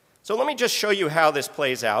 So let me just show you how this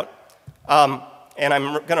plays out. And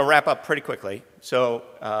I'm going to wrap up pretty quickly, so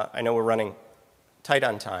I know we're running tight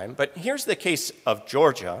on time. But here's the case of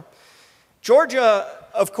Georgia. Georgia,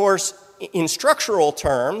 of course, in structural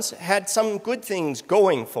terms, had some good things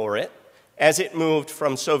going for it as it moved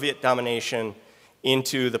from Soviet domination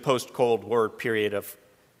into the post-Cold War period of,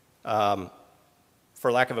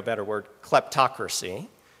 for lack of a better word, kleptocracy,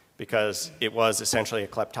 because it was essentially a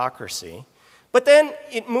kleptocracy. But then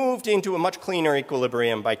it moved into a much cleaner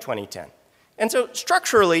equilibrium by 2010. And so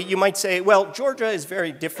structurally, you might say, well, Georgia is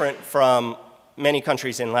very different from many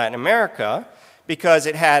countries in Latin America because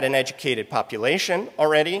it had an educated population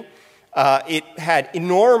already. It had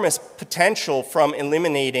enormous potential from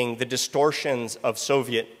eliminating the distortions of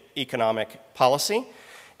Soviet economic policy.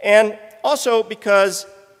 And also because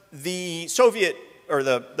the Soviet, or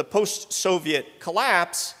the post-Soviet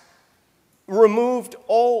collapse removed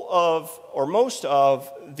all of, or most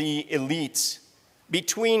of, the elites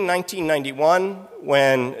between 1991,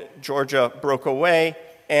 when Georgia broke away,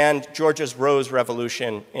 and Georgia's Rose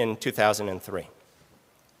Revolution in 2003.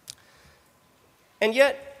 And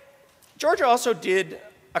yet, Georgia also did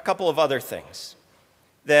a couple of other things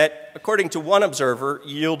that, according to one observer,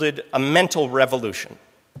 yielded a mental revolution.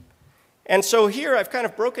 And so here I've kind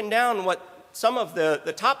of broken down what some of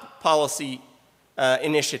the top policy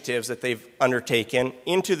initiatives that they've undertaken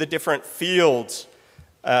into the different fields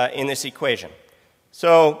in this equation.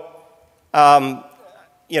 So,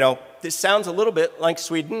 you know, this sounds a little bit like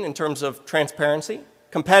Sweden in terms of transparency,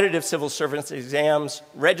 competitive civil service exams,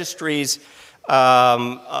 registries,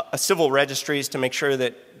 civil registries to make sure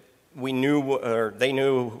that we knew, or they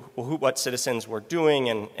knew what citizens were doing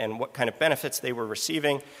and what kind of benefits they were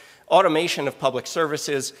receiving, automation of public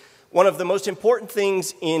services. One of the most important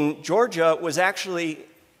things in Georgia was actually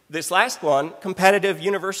this last one, competitive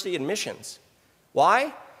university admissions.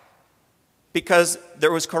 Why? Because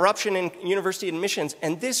there was corruption in university admissions,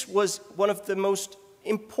 and this was one of the most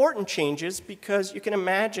important changes because you can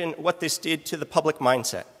imagine what this did to the public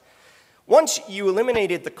mindset. Once you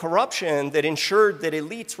eliminated the corruption that ensured that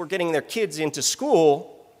elites were getting their kids into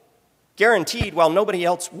school, guaranteed while nobody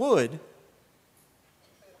else would,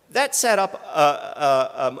 that set up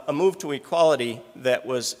a move to equality that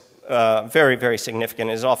was very, very significant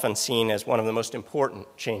and is often seen as one of the most important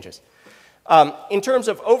changes. In terms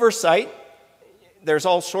of oversight, there's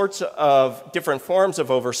all sorts of different forms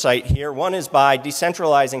of oversight here. One is by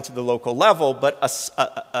decentralizing to the local level, but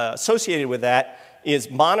associated with that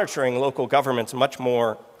is monitoring local governments much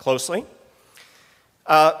more closely.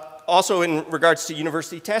 Also in regards to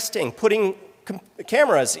university testing, putting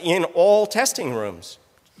cameras in all testing rooms,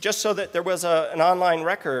 just so that there was an online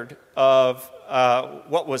record of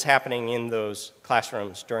what was happening in those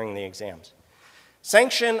classrooms during the exams.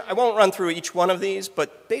 Sanction, I won't run through each one of these,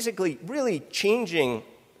 but basically really changing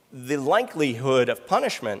the likelihood of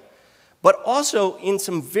punishment, but also in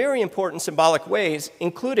some very important symbolic ways,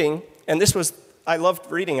 including, and this was, I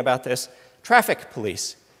loved reading about this, traffic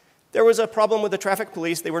police. There was a problem with the traffic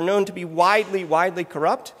police. They were known to be widely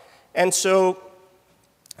corrupt, and so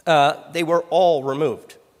they were all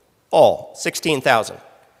removed. All, 16,000.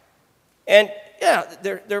 And yeah,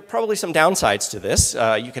 there are probably some downsides to this.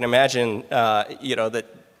 You can imagine, you know, that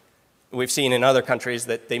we've seen in other countries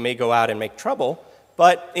that they may go out and make trouble,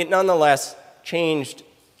 but it nonetheless changed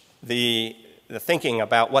the thinking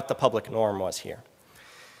about what the public norm was here.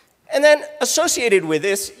 And then associated with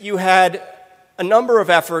this, you had a number of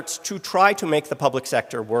efforts to try to make the public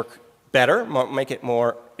sector work better, make it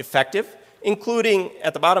more effective, including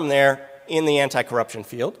at the bottom there in the anti-corruption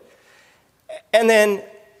field. And then,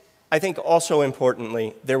 I think also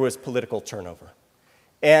importantly, there was political turnover.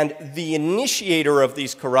 And the initiator of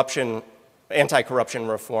these anti-corruption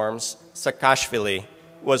reforms, Saakashvili,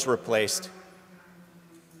 was replaced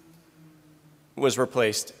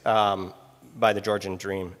by the Georgian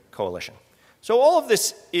Dream Coalition. So all of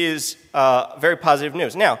this is very positive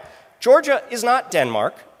news. Now, Georgia is not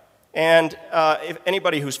Denmark, and if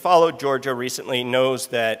anybody who's followed Georgia recently knows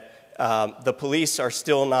that the police are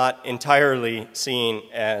still not entirely seen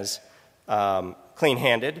as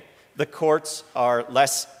clean-handed. The courts are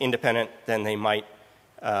less independent than they might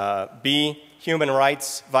be. Human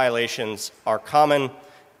rights violations are common.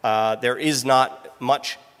 There is not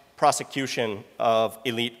much prosecution of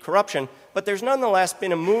elite corruption, but there's nonetheless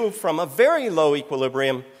been a move from a very low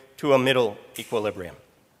equilibrium to a middle equilibrium.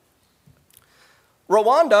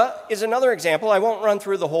 Rwanda is another example. I won't run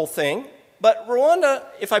through the whole thing, but Rwanda,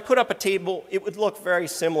 if I put up a table, it would look very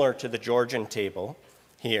similar to the Georgian table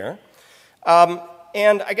here.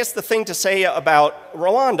 And I guess the thing to say about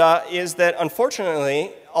Rwanda is that,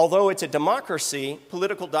 unfortunately, although it's a democracy,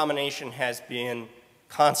 political domination has been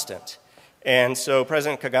constant. And so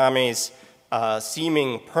President Kagame's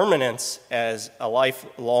seeming permanence as a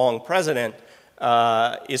lifelong president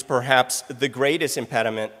is perhaps the greatest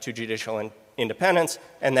impediment to judicial independence,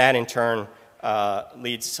 and that in turn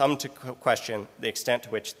leads some to question the extent to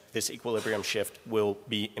which this equilibrium shift will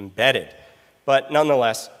be embedded. But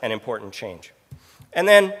nonetheless, an important change. And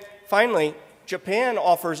then finally, Japan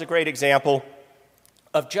offers a great example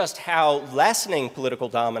of just how lessening political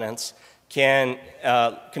dominance can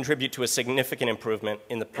contribute to a significant improvement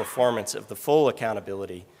in the performance of the full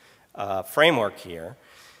accountability framework here.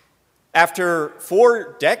 After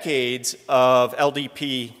 4 decades of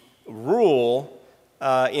LDP rule,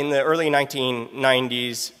 in the early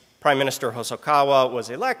 1990s, Prime Minister Hosokawa was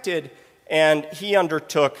elected, and he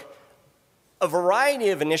undertook a variety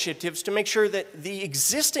of initiatives to make sure that the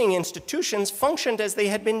existing institutions functioned as they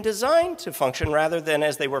had been designed to function rather than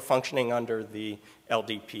as they were functioning under the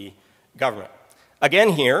LDP government. Again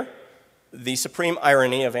here, the supreme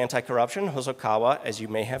irony of anti-corruption, Hosokawa, as you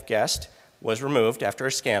may have guessed, was removed after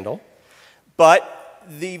a scandal. But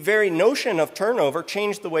the very notion of turnover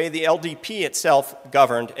changed the way the LDP itself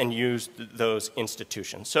governed and used those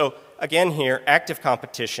institutions. So again here, active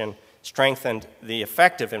competition strengthened the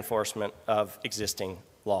effective enforcement of existing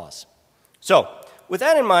laws. So, with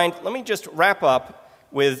that in mind, let me just wrap up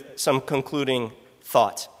with some concluding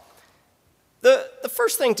thoughts. The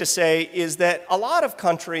first thing to say is that a lot of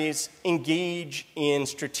countries engage in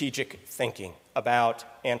strategic thinking about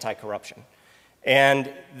anti-corruption.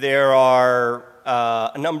 And there are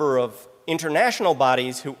a number of international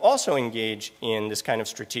bodies who also engage in this kind of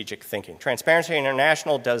strategic thinking. Transparency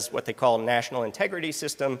International does what they call National Integrity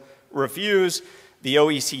System reviews. The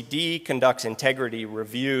OECD conducts integrity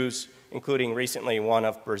reviews, including recently one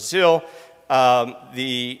of Brazil.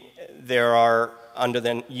 There are, under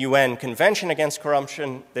the UN Convention Against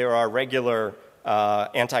Corruption, there are regular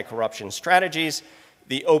anti-corruption strategies.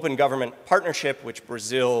 The Open Government Partnership, which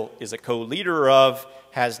Brazil is a co-leader of,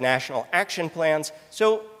 has national action plans.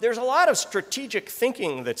 So there's a lot of strategic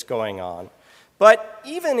thinking that's going on. But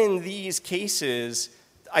even in these cases,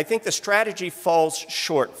 I think the strategy falls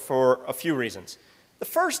short for a few reasons. The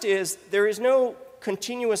first is there is no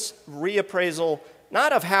continuous reappraisal,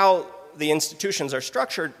 not of how the institutions are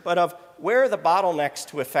structured, but of where the bottlenecks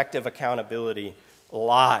to effective accountability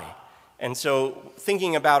lie. And so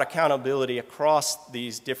thinking about accountability across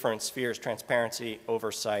these different spheres, transparency,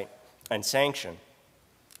 oversight, and sanction.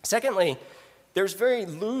 Secondly, there's very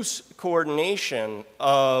loose coordination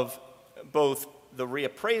of both the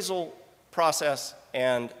reappraisal process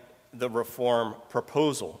and the reform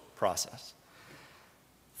proposal process.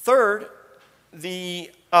 Third,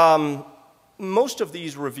 most of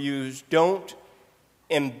these reviews don't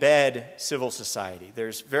embed civil society.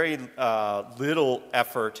 There's very little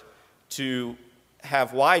effort to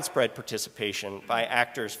have widespread participation by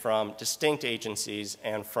actors from distinct agencies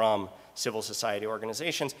and from civil society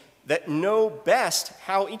organizations that know best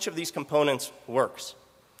how each of these components works.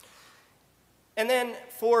 And then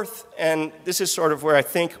fourth, and this is sort of where I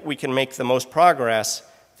think we can make the most progress,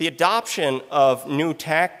 the adoption of new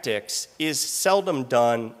tactics is seldom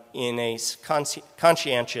done in a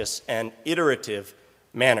conscientious and iterative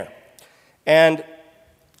manner. And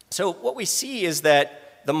so what we see is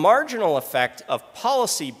that the marginal effect of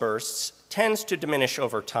policy bursts tends to diminish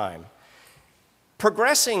over time.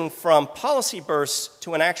 Progressing from policy bursts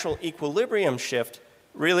to an actual equilibrium shift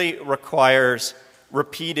really requires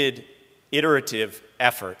repeated iterative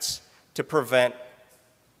efforts to prevent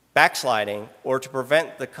backsliding or to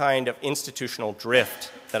prevent the kind of institutional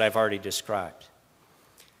drift that I've already described.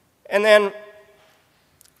 And then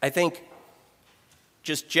I think,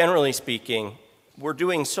 just generally speaking, we're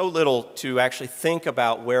doing so little to actually think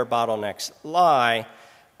about where bottlenecks lie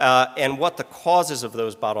and what the causes of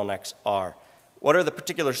those bottlenecks are. What are the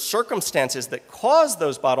particular circumstances that cause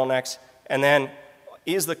those bottlenecks, and then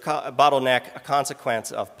is the bottleneck a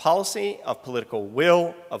consequence of policy, of political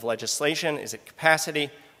will, of legislation? Is it capacity?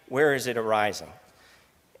 Where is it arising?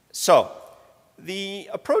 So the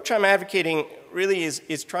approach I'm advocating really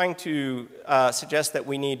is trying to suggest that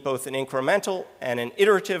we need both an incremental and an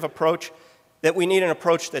iterative approach, that we need an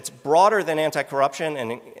approach that's broader than anti-corruption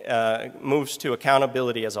and moves to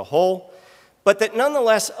accountability as a whole, but that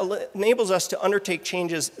nonetheless enables us to undertake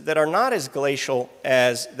changes that are not as glacial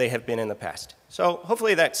as they have been in the past. So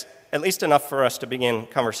hopefully that's at least enough for us to begin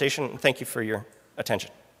conversation. Thank you for your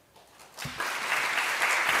attention.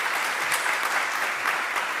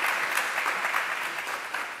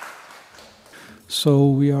 So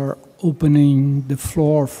we are opening the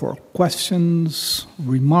floor for questions,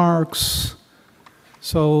 remarks.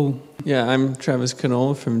 So yeah, I'm Travis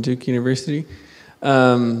Knoll from Duke University.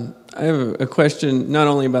 I have a question not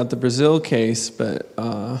only about the Brazil case, but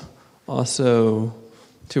also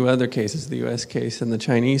two other cases, the U.S. case and the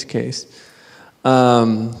Chinese case,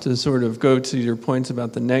 to sort of go to your points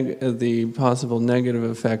about the possible negative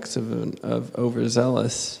effects of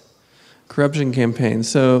overzealous corruption campaigns.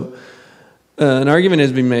 So an argument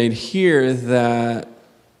has been made here that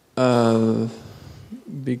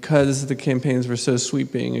because the campaigns were so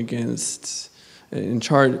sweeping against,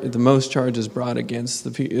 the most charges brought against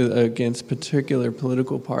particular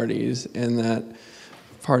political parties, and that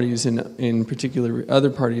parties in particular,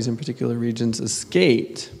 other parties in particular regions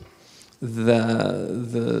escaped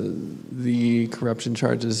the corruption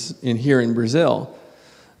charges here in Brazil,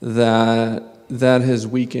 that has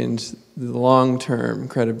weakened the long-term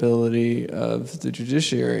credibility of the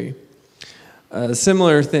judiciary. A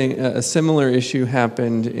similar issue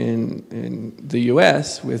happened in the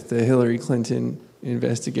U.S. with the Hillary Clinton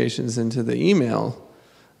investigations into the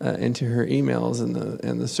into her emails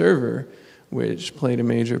and the server, which played a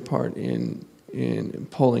major part in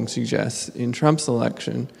polling suggests in Trump's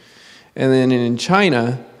election. And then in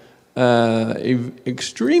China, an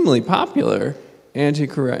extremely popular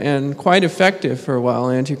and quite effective for a while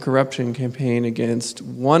anti-corruption campaign against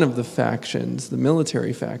one of the factions, the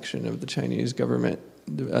military faction of the Chinese government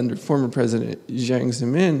under former President Jiang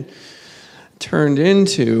Zemin, turned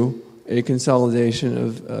into a consolidation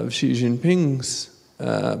of Xi Jinping's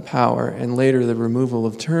power and later the removal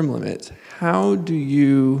of term limits. How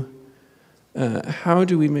do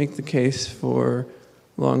we make the case for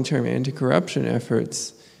long-term anti-corruption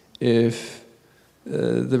efforts if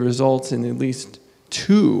the results in at least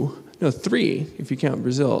three, if you count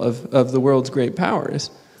Brazil, of the world's great powers,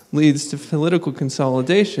 leads to political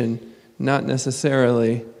consolidation, not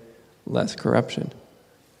necessarily less corruption?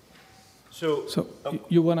 So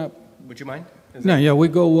you want to... Would you mind? Yeah, we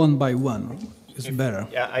go one by one. It's better.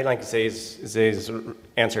 Yeah, I like Zay's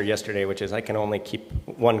answer yesterday, which is I can only keep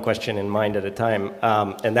one question in mind at a time,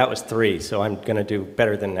 and that was 3, so I'm going to do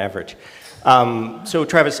better than average. So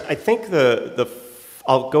Travis, I think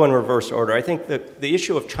I'll go in reverse order. I think the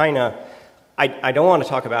issue of China, I don't want to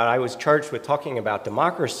talk about. I was charged with talking about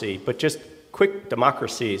democracy, but just quick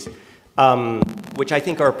democracies, which I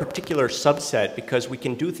think are a particular subset because we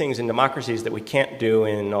can do things in democracies that we can't do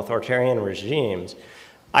in authoritarian regimes.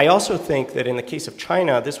 I also think that in the case of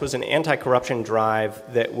China, this was an anti-corruption drive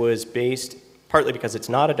that was based, partly because it's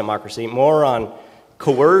not a democracy, more on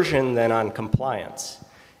coercion than on compliance.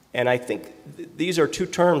 And I think these are two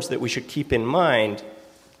terms that we should keep in mind.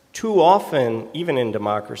 Too often, even in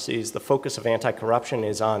democracies, the focus of anti-corruption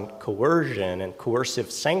is on coercion and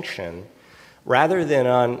coercive sanction, rather than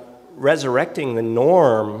on resurrecting the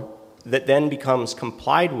norm that then becomes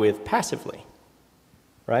complied with passively,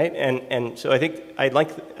 right? And so I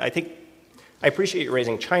appreciate you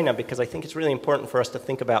raising China because I think it's really important for us to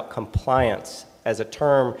think about compliance as a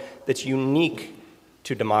term that's unique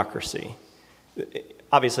to democracy.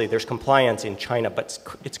 Obviously, there's compliance in China, but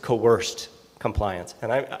it's coerced compliance.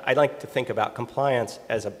 And I like to think about compliance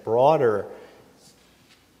as a broader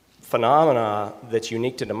phenomena that's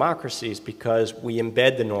unique to democracies because we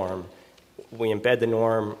embed the norm. We embed the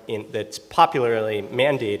norm that's popularly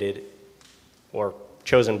mandated or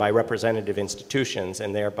chosen by representative institutions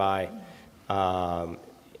and thereby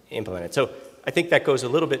implemented. So I think that goes a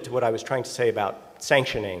little bit to what I was trying to say about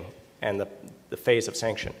sanctioning and the phase of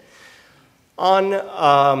sanction. On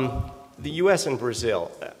the US and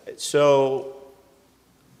Brazil, so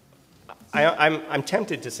I'm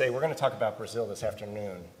tempted to say we're going to talk about Brazil this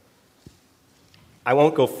afternoon. I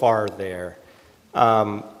won't go far there.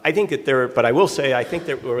 I think that but I will say I think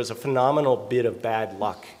there was a phenomenal bit of bad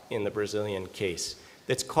luck in the Brazilian case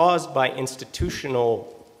that's caused by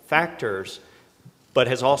institutional factors, but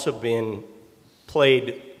has also been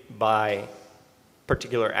played by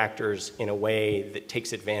particular actors in a way that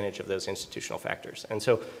takes advantage of those institutional factors. And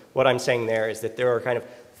so what I'm saying there is that there are kind of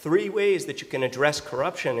three ways that you can address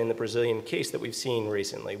corruption in the Brazilian case that we've seen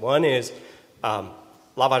recently. One is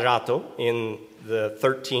Lava Jato in the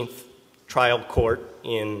 13th trial court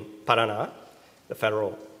in Paraná, the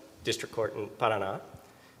federal district court in Paraná.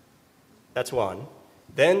 That's one.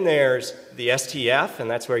 Then there's the STF, and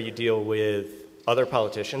that's where you deal with other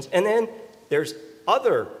politicians. And then there's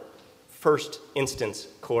other first instance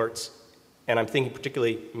courts, and I'm thinking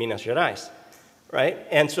particularly Minas Gerais, right?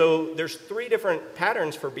 And so there's three different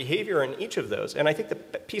patterns for behavior in each of those. And I think the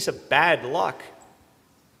piece of bad luck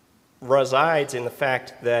resides in the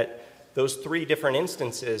fact that those three different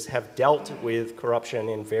instances have dealt with corruption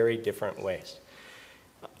in very different ways.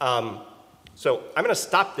 So I'm going to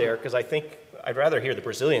stop there because I think I'd rather hear the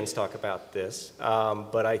Brazilians talk about this,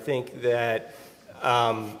 but I think that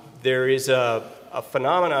there is a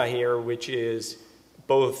phenomena here which is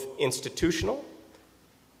both institutional,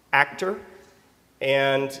 actor,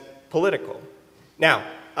 and political. Now,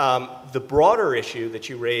 the broader issue that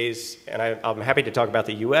you raise, and I'm happy to talk about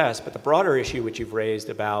the US, but the broader issue which you've raised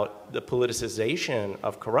about the politicization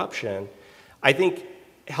of corruption, I think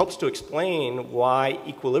helps to explain why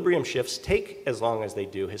equilibrium shifts take as long as they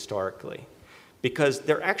do historically. Because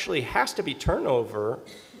there actually has to be turnover,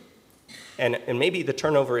 and maybe the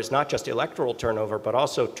turnover is not just electoral turnover, but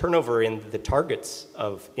also turnover in the targets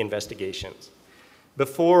of investigations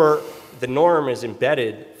before the norm is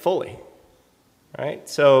embedded fully, right?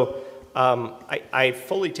 So I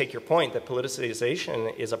fully take your point that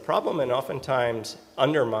politicization is a problem and oftentimes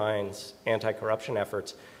undermines anti-corruption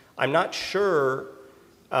efforts. I'm not sure,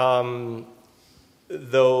 though,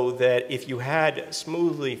 that if you had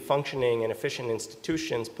smoothly functioning and efficient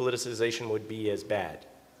institutions, politicization would be as bad.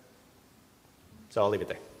 So I'll leave it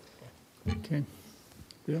there. Okay.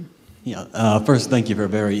 Yeah. Yeah, first, thank you for a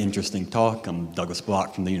very interesting talk. I'm Douglas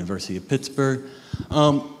Block from the University of Pittsburgh.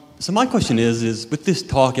 So my question is with this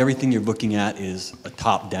talk, everything you're looking at is a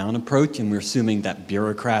top-down approach, and we're assuming that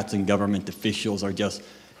bureaucrats and government officials are just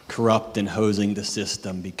corrupt and hosing the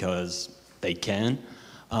system because they can.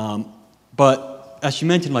 But as you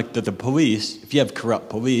mentioned, like the police, if you have corrupt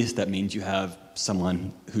police, that means you have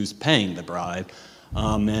someone who's paying the bribe.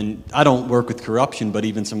 And I don't work with corruption, but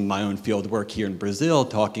even some of my own field work here in Brazil,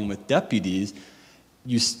 talking with deputies,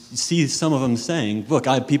 you see some of them saying, look,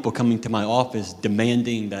 I have people coming to my office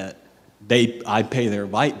demanding that I pay their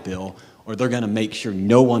light bill, or they're going to make sure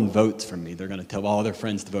no one votes for me. They're going to tell all their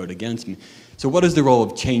friends to vote against me. So what is the role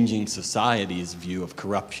of changing society's view of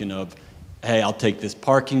corruption of, hey, I'll take this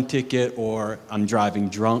parking ticket, or I'm driving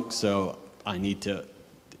drunk, so I need to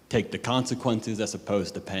take the consequences as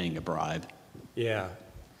opposed to paying a bribe? Yeah.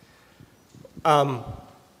 Well,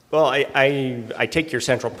 I take your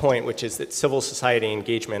central point, which is that civil society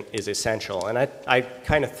engagement is essential. And I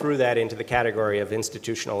kind of threw that into the category of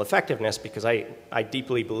institutional effectiveness because I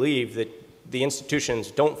deeply believe that the institutions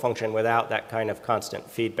don't function without that kind of constant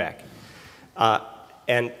feedback.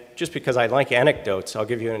 And just because I like anecdotes, I'll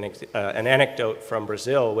give you an anecdote from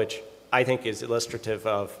Brazil, which I think is illustrative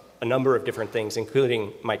of a number of different things,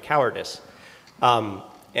 including my cowardice.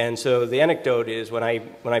 And so the anecdote is when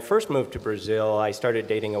I first moved to Brazil, I started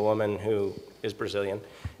dating a woman who is Brazilian,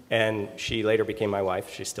 and she later became my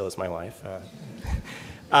wife. She still is my wife.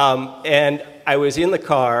 And I was in the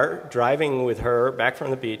car driving with her back from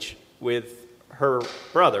the beach with her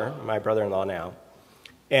brother, my brother-in-law now,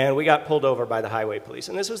 and we got pulled over by the highway police.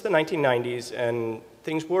 And this was the 1990s, and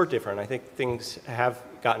things were different. I think things have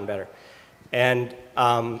gotten better. And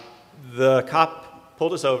the cop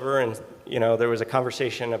pulled us over, and there was a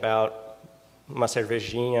conversation about uma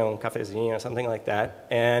cervejinha, um cafezinho, something like that.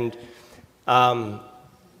 And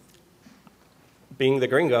being the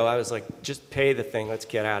gringo, I was like, just pay the thing, let's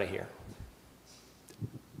get out of here.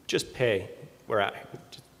 Just pay, we're out,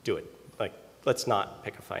 just do it. Like, let's not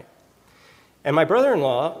pick a fight. And my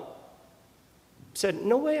brother-in-law said,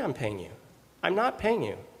 no way I'm paying you. I'm not paying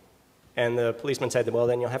you. And the policeman said, well,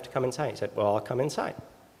 then you'll have to come inside. He said, well, I'll come inside.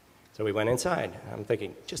 So we went inside. I'm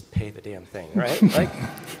thinking, just pay the damn thing, right? Like,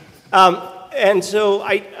 And so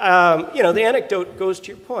the anecdote goes to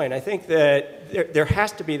your point. I think that there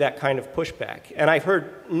has to be that kind of pushback. And I've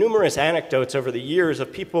heard numerous anecdotes over the years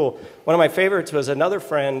of people. One of my favorites was another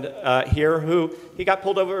friend here who, he got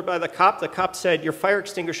pulled over by the cop. The cop said, your fire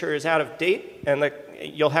extinguisher is out of date, and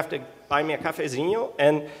you'll have to buy me a cafezinho.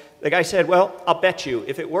 And the guy said, well, I'll bet you,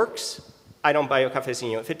 if it works, I don't buy you a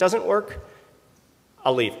cafezinho. If it doesn't work,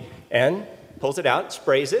 I'll leave. And pulls it out,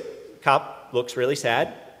 sprays it. Cop looks really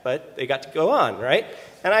sad, but they got to go on, right?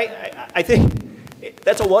 And I think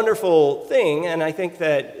that's a wonderful thing, and I think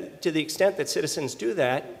that to the extent that citizens do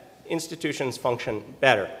that, institutions function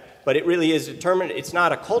better. But it really is determined, it's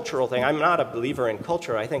not a cultural thing. I'm not a believer in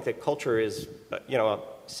culture. I think that culture is, a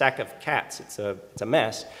sack of cats. It's a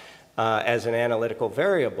mess as an analytical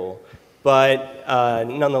variable. But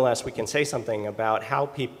nonetheless, we can say something about how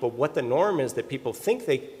what the norm is that people think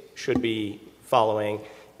they should be following,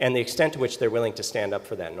 and the extent to which they're willing to stand up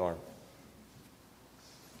for that norm.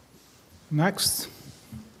 Next.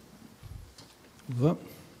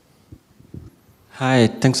 Hi,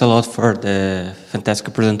 thanks a lot for the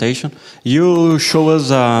fantastic presentation. You show us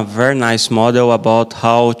a very nice model about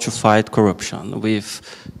how to fight corruption with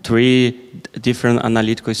 3 different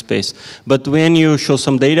analytical spaces. But when you show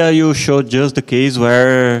some data, you show just the case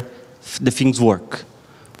where the things work,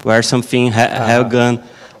 where something have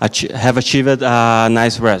achieved a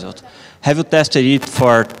nice result. Have you tested it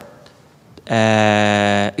for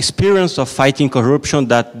experience of fighting corruption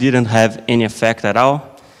that didn't have any effect at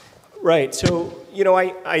all? Right, so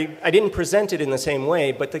I didn't present it in the same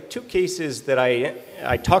way, but the 2 cases that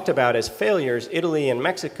I talked about as failures, Italy and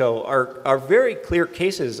Mexico, are very clear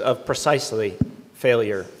cases of precisely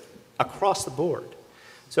failure across the board.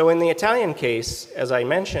 So in the Italian case, as I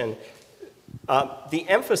mentioned, the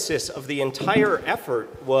emphasis of the entire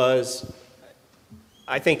effort was,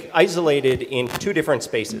 I think, isolated in 2 different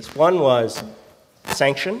spaces. One was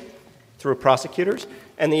sanction through prosecutors,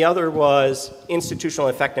 and the other was institutional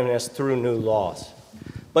effectiveness through new laws.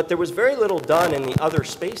 But there was very little done in the other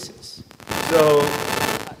spaces. So,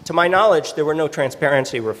 to my knowledge, there were no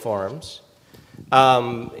transparency reforms.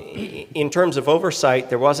 In terms of oversight,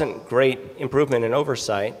 there wasn't great improvement in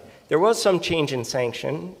oversight. There was some change in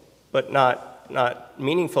sanction, but not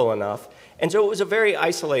meaningful enough. And so it was a very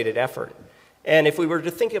isolated effort. And if we were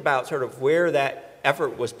to think about sort of where that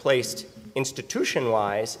effort was placed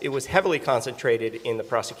institution-wise, it was heavily concentrated in the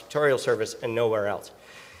prosecutorial service and nowhere else.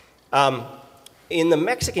 In the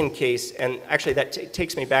Mexican case, and actually that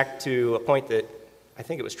takes me back to a point that I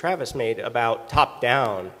think it was Travis made about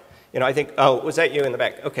top-down. I think, oh, was that you in the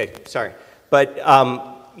back? Okay, sorry. But,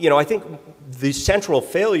 I think the central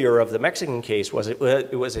failure of the Mexican case was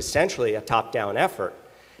it was essentially a top-down effort.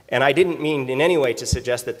 And I didn't mean in any way to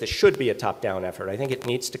suggest that this should be a top-down effort. I think it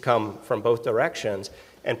needs to come from both directions,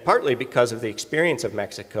 and partly because of the experience of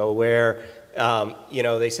Mexico where,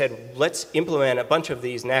 they said, let's implement a bunch of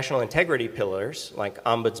these national integrity pillars, like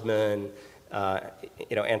ombudsman,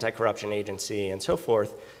 anti-corruption agency, and so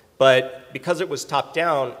forth. But because it was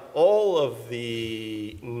top-down, all of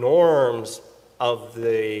the norms of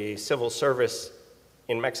the civil service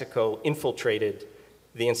in Mexico infiltrated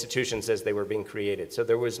the institutions as they were being created. So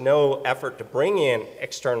there was no effort to bring in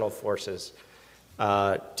external forces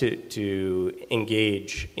to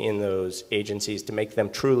engage in those agencies, to make them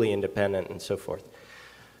truly independent and so forth.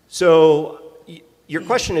 So your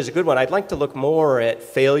question is a good one. I'd like to look more at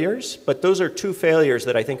failures, but those are 2 failures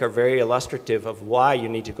that I think are very illustrative of why you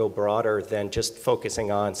need to go broader than just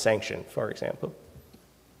focusing on sanction, for example.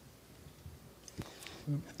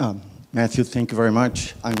 Matthew, thank you very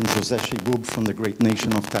much. I'm José Chibub from the great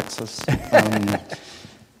nation of Texas.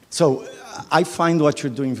 So I find what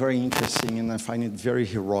you're doing very interesting, and I find it very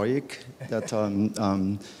heroic that,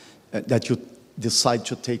 that you decide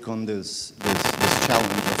to take on this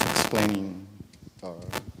challenge of explaining,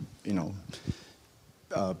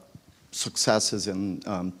 successes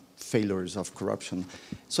and failures of corruption.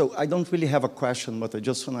 So I don't really have a question, but I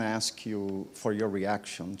just want to ask you for your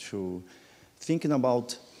reaction to thinking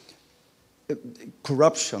about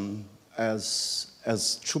corruption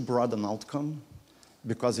as too broad an outcome,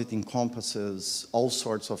 because it encompasses all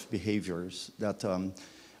sorts of behaviors that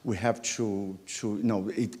we have to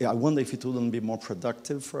I wonder if it wouldn't be more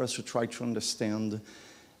productive for us to try to understand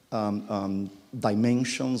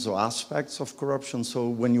dimensions or aspects of corruption. So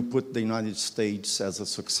when you put the United States as a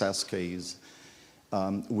success case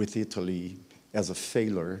with Italy as a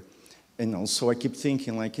failure, so I keep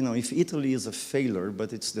thinking, if Italy is a failure,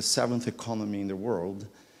 but it's the 7th economy in the world,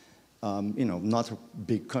 not a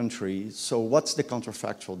big country, so what's the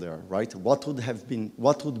counterfactual there, right? What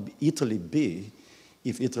would Italy be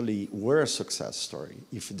if Italy were a success story,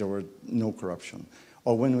 if there were no corruption.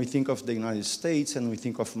 Or when we think of the United States and we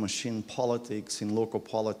think of machine politics in local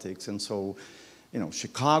politics, and so, you know,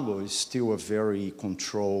 Chicago is still a very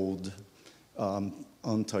controlled,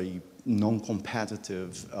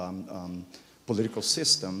 non-competitive political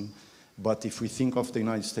system. But if we think of the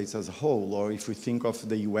United States as a whole, or if we think of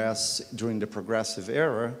the US during the progressive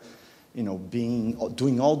era, you know,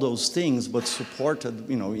 doing all those things, but supported,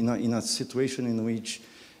 you know, in a situation in which,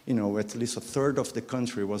 you know, at least a third of the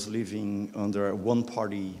country was living under a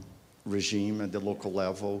one-party regime at the local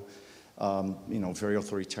level, you know, very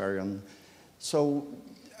authoritarian. So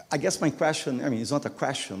I guess my question, I mean, it's not a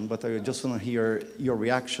question, but I just want to hear your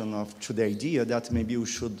reaction to the idea that maybe we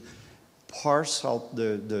should parse out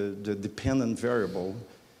the dependent variable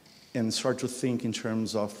and start to think in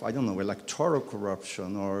terms of, I don't know, electoral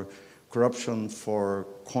corruption or corruption for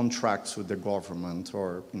contracts with the government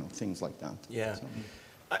or, you know, things like that. Yeah. So.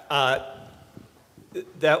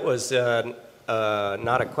 That was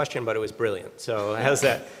not a question, but it was brilliant. So how's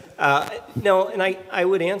that? No, and I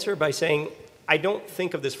would answer by saying I don't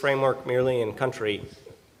think of this framework merely in country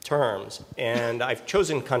terms. And I've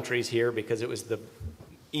chosen countries here because it was the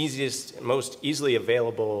easiest, most easily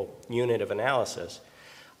available unit of analysis.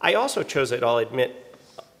 I also chose it, I'll admit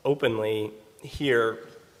openly here,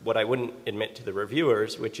 what I wouldn't admit to the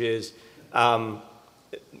reviewers, which is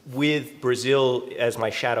with Brazil as my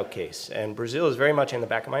shadow case. And Brazil is very much in the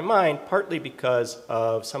back of my mind, partly because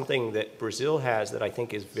of something that Brazil has that I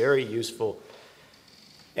think is very useful.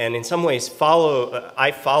 And in some ways,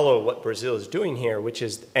 I follow what Brazil is doing here, which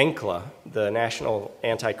is ENCLA, the National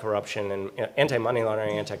Anti-Corruption and Anti-Money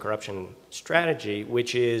Laundering, Anti-Corruption Strategy,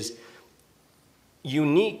 which is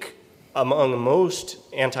unique among most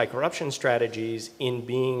anti-corruption strategies in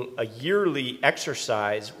being a yearly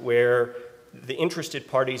exercise where the interested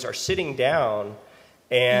parties are sitting down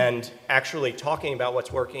and actually talking about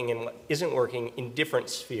what's working and what isn't working in different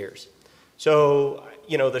spheres. So,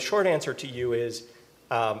 you know, the short answer to you is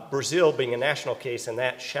Brazil being a national case and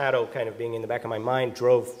that shadow kind of being in the back of my mind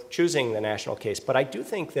drove choosing the national case. But I do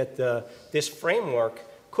think that this framework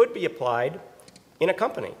could be applied in a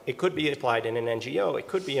company. It could be applied in an NGO. It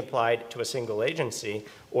could be applied to a single agency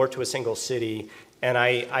or to a single city. And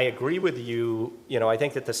I agree with you. You know, I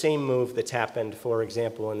think that the same move that's happened, for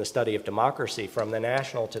example, in the study of democracy from the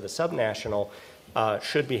national to the subnational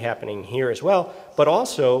should be happening here as well. But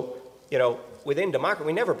also, you know, within democracy,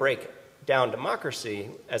 we never break down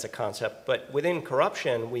democracy as a concept, but within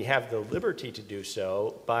corruption, we have the liberty to do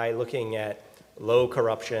so by looking at low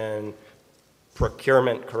corruption,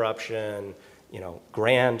 procurement corruption, you know,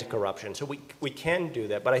 grand corruption. So we can do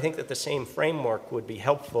that, but I think that the same framework would be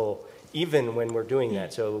helpful even when we're doing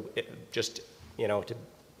that. So just, you know, to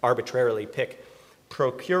arbitrarily pick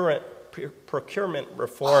procurement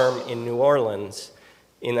reform in New Orleans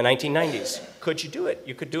in the 1990s. Could you do it?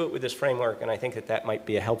 You could do it with this framework, and I think that that might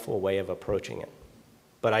be a helpful way of approaching it.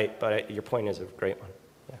 But your point is a great one.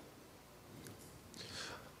 Yeah.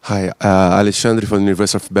 Hi, Alexandre from the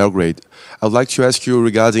University of Belgrade. I would like to ask you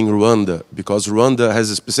regarding Rwanda, because Rwanda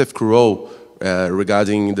has a specific role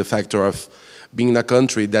regarding the factor of being a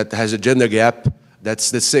country that has a gender gap.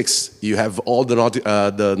 That's the sixth. You have all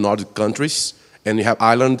the Nordic countries, and you have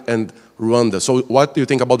Ireland and Rwanda. So what do you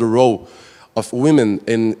think about the role of women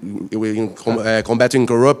in combating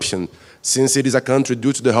corruption, since it is a country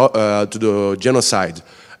due to the genocide?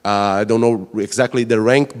 I don't know exactly the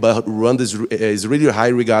rank, but Rwanda is really high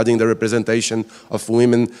regarding the representation of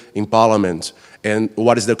women in parliament. And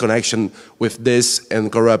what is the connection with this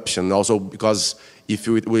and corruption? Also, because if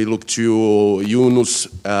we look to Yunus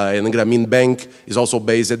and Grameen Bank, is also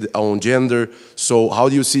based on gender. So how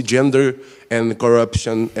do you see gender and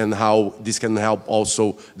corruption, and how this can help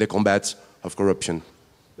also the combat of corruption?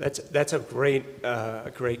 That's a great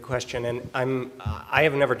question, and I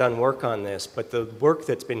have never done work on this, but the work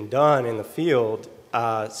that's been done in the field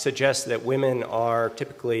suggests that women are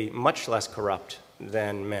typically much less corrupt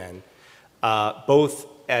than men, both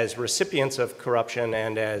as recipients of corruption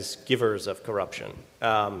and as givers of corruption.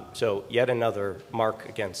 So yet another mark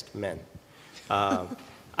against men.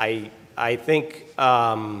 I think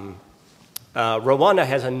Rwanda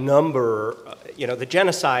has a number. You know, the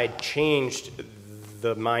genocide changed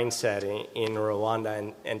the mindset in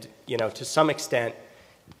Rwanda, and you know, to some extent,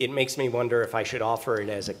 it makes me wonder if I should offer it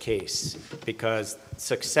as a case, because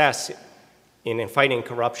success in fighting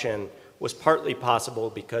corruption was partly possible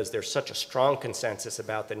because there's such a strong consensus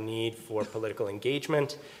about the need for political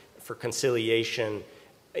engagement, for conciliation,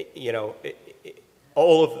 you know,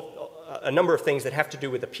 a number of things that have to do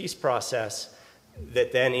with the peace process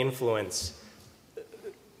that then influence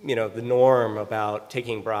you know, the norm about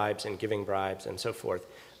taking bribes and giving bribes and so forth.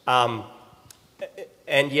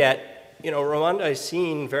 And yet, you know, Rwanda is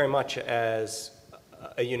seen very much as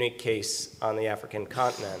a unique case on the African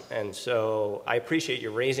continent. And so I appreciate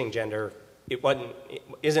you raising gender. It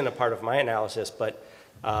isn't a part of my analysis, but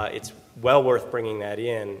it's well worth bringing that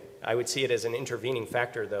in. I would see it as an intervening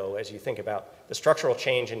factor, though, as you think about the structural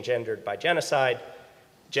change engendered by genocide,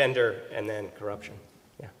 gender, and then corruption.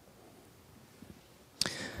 Yeah.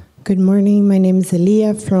 Good morning. My name is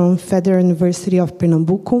Elia from Federal University of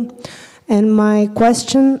Pernambuco. And my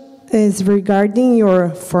question is regarding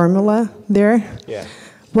your formula there. Yeah.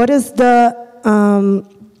 What is the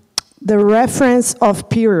reference of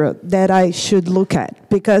period that I should look at?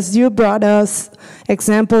 Because you brought us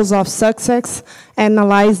examples of success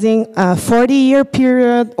analyzing a 40-year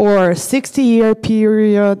period or 60-year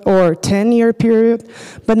period or 10-year period.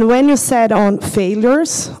 But when you said on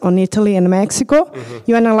failures on Italy and Mexico,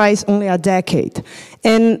 you analyzed only a decade.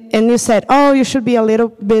 And you said, oh, you should be a little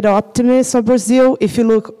bit optimistic of Brazil if you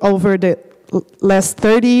look over the last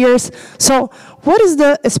 30 years. So what is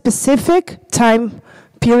the specific time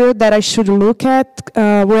period that I should look at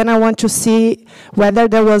when I want to see whether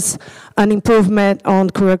there was an improvement on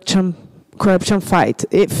corruption fight?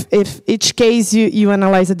 If each case you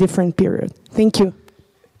analyze a different period. Thank you.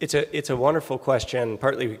 It's a wonderful question,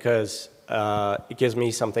 partly because it gives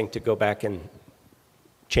me something to go back and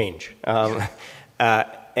change.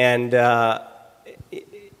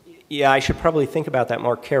 Yeah, I should probably think about that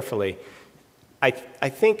more carefully. I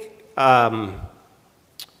think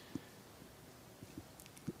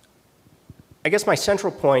I guess my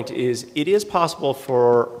central point is it is possible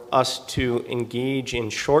for us to engage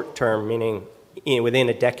in short-term, meaning within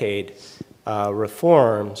a decade,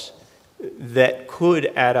 reforms that could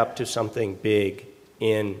add up to something big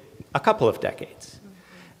in a couple of decades.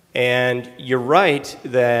 And you're right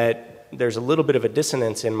that there's a little bit of a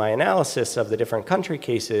dissonance in my analysis of the different country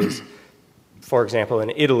cases. For example,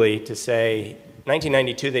 in Italy, to say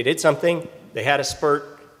 1992 they did something, they had a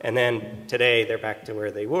spurt, and then today they're back to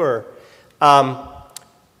where they were.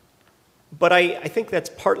 But I think that's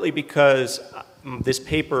partly because this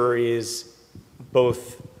paper is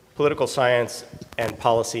both political science and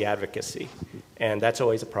policy advocacy. And that's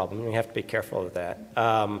always a problem. We have to be careful of that.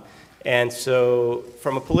 And so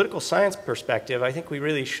from a political science perspective, I think we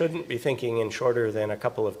really shouldn't be thinking in shorter than a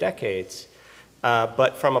couple of decades.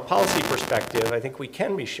 But from a policy perspective, I think we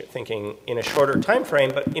can be thinking in a shorter time frame,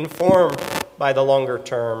 but informed by the longer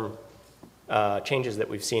term changes that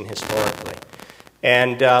we've seen historically.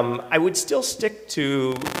 And I would still stick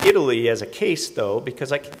to Italy as a case, though,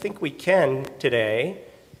 because I think we can today,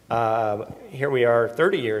 here we are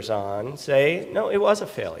 30 years on, say, no, it was a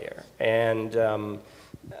failure. And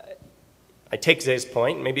I take Zay's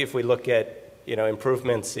point. Maybe if we look at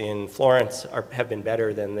improvements in Florence have been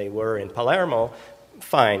better than they were in Palermo,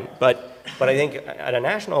 fine. But I think at a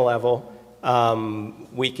national level,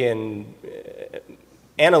 we can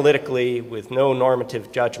analytically, with no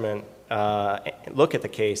normative judgment, look at the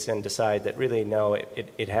case and decide that really, no,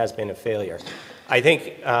 it has been a failure. I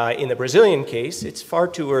think in the Brazilian case, it's far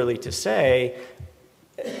too early to say,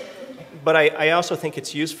 but I also think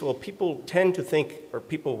it's useful. People tend to think, or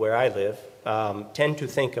people where I live, tend to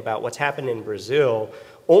think about what's happened in Brazil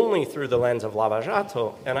only through the lens of Lava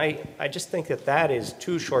Jato, and I just think that that is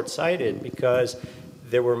too short-sighted, because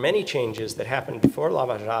there were many changes that happened before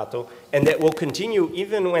Lava Jato and that will continue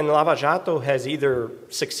even when Lava Jato has either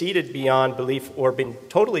succeeded beyond belief or been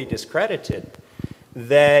totally discredited,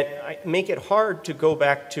 that make it hard to go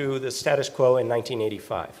back to the status quo in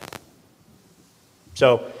 1985.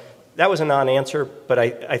 So that was a non-answer, but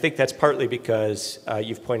I think that's partly because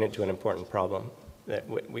you've pointed to an important problem, that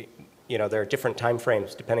there are different time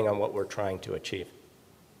frames depending on what we're trying to achieve.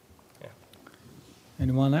 Yeah.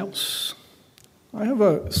 Anyone else? I have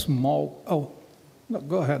a small, no,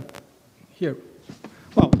 go ahead, here.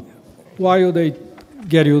 Well, while they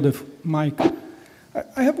get you the mic,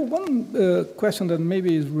 I have one question that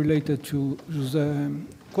maybe is related to the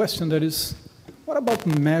question that is, what about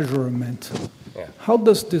measurement? Yeah. How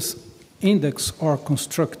does this index are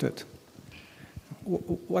constructed?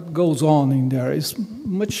 What goes on in there is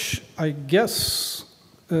much, I guess,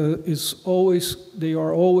 they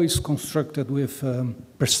are always constructed with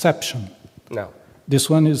perception. No. This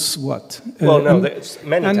one is what? Well, no,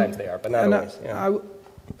 many times they are, but not always. Yeah.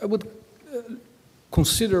 I would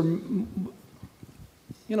consider,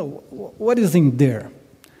 what is in there?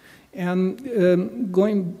 And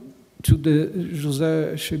going to the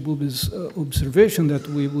José Chebub's observation that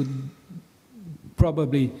we would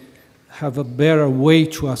probably have a better way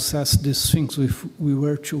to assess these things if we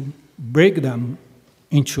were to break them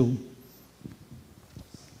into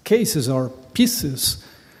cases or pieces.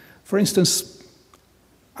 For instance,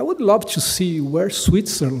 I would love to see where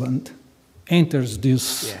Switzerland enters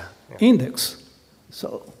this index.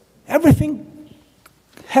 So everything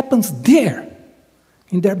happens there,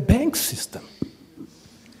 in their bank system.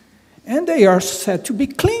 And they are said to be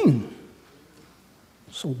clean.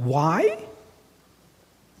 So why?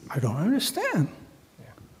 I don't understand.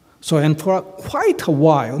 So, and for quite a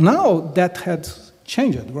while, now that has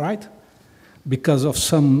changed, right? Because of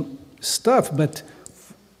some stuff, but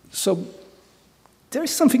so there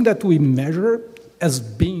is something that we measure as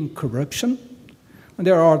being corruption, and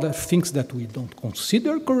there are other things that we don't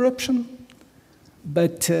consider corruption,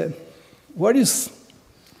 but what is,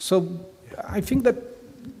 so I think that,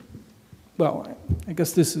 well, I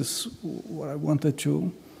guess this is what I wanted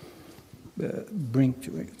to bring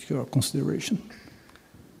to your consideration.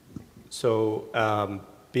 So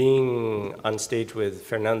being on stage with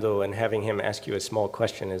Fernando and having him ask you a small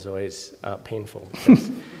question is always painful, because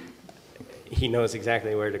he knows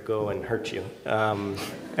exactly where to go and hurt you.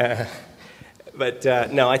 But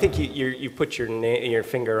no, I think you put your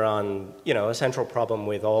finger on, you know, a central problem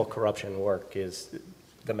with all corruption work is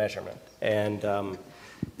the measurement. And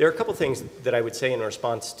there are a couple things that I would say in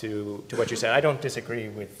response to what you said. I don't disagree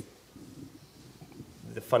with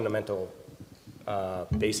the fundamental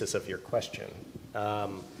basis of your question,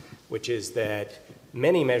 which is that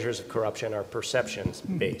many measures of corruption are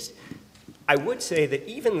perceptions-based. I would say that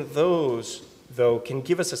even those, though, can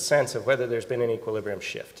give us a sense of whether there's been an equilibrium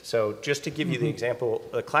shift. So just to give you the example,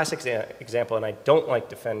 the classic example, and I don't like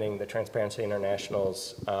defending the Transparency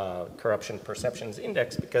International's Corruption Perceptions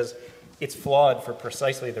Index because it's flawed for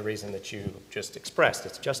precisely the reason that you just expressed.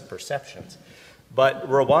 It's just perceptions. But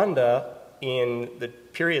Rwanda, in the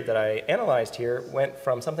period that I analyzed here, went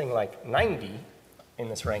from something like 90 in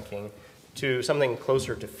this ranking to something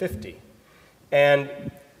closer to 50. And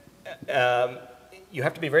you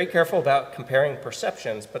have to be very careful about comparing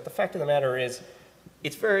perceptions, but the fact of the matter is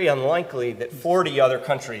it's very unlikely that 40 other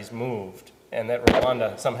countries moved and that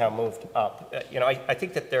Rwanda somehow moved up. You know, I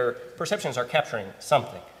think that their perceptions are capturing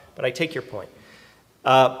something, but I take your point.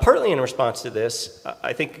 Partly in response to this,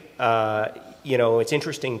 I think you know, it's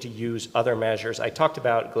interesting to use other measures. I talked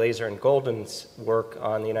about Glazer and Golden's work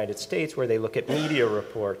on the United States, where they look at media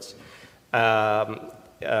reports.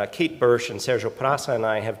 Kate Bursch and Sergio Praça and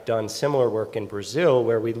I have done similar work in Brazil,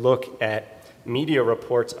 where we look at media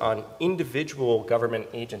reports on individual government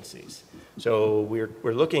agencies. So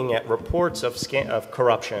we're looking at reports of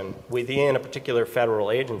corruption within a particular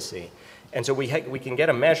federal agency. And so we can get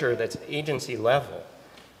a measure that's agency level.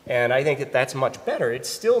 And I think that that's much better. It's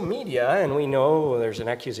still media, and we know there's an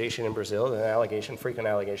accusation in Brazil, an allegation, frequent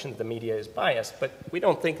allegation, that the media is biased, but we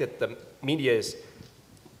don't think that the media is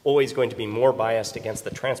always going to be more biased against the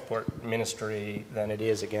transport ministry than it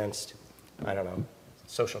is against, I don't know,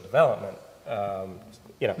 social development.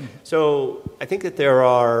 You know, so I think that there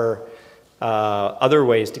are other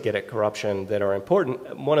ways to get at corruption that are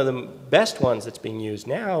important. One of the best ones that's being used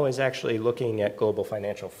now is actually looking at global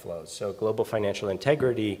financial flows. So global financial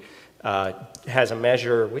integrity has a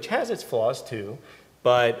measure, which has its flaws too,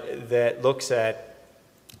 but that looks at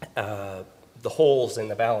the holes in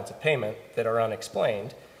the balance of payment that are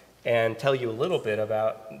unexplained and tell you a little bit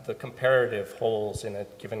about the comparative holes in a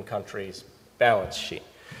given country's balance sheet,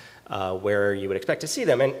 where you would expect to see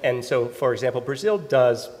them. And so, for example, Brazil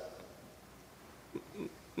does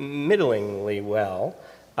middlingly well.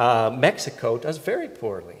 Mexico does very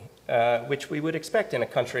poorly, which we would expect in a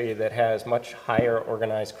country that has much higher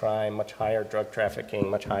organized crime, much higher drug trafficking,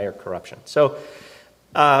 much higher corruption. So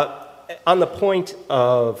on the point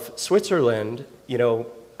of Switzerland, you know,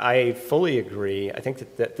 I fully agree. I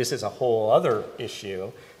think that this is a whole other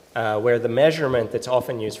issue where the measurement that's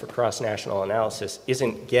often used for cross-national analysis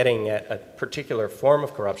isn't getting at a particular form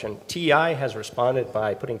of corruption. TI has responded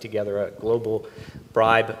by putting together a global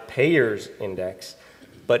bribe payers index,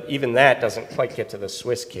 but even that doesn't quite get to the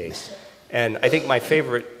Swiss case. And I think my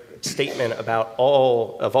favorite statement about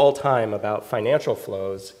all time about financial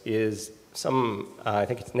flows is I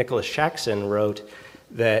think it's Nicholas Shaxson wrote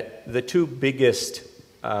that the two biggest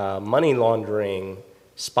money laundering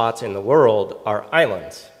spots in the world are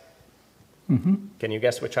islands. Can you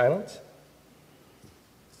guess which islands?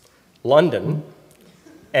 London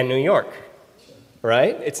and New York,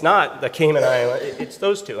 right? It's not the Cayman Islands, it's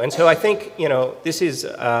those two. And so I think, you know, this is,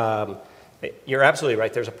 you're absolutely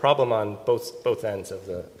right. There's a problem on both ends of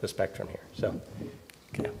the spectrum here. So,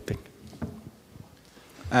 okay.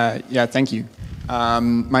 Yeah, thank you.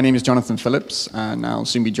 My name is Jonathan Phillips, and I'll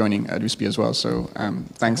soon be joining USP as well. So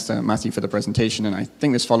thanks to Matthew for the presentation, and I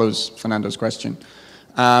think this follows Fernando's question.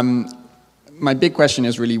 My big question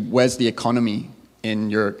is really, where's the economy in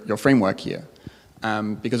your framework here?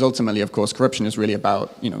 Because ultimately, of course, corruption is really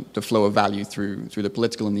about the flow of value through the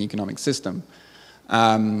political and the economic system.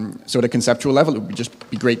 So at a conceptual level, it would just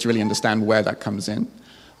be great to really understand where that comes in.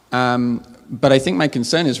 But I think my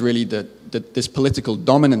concern is really that this political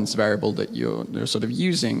dominance variable that you're sort of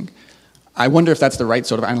using, I wonder if that's the right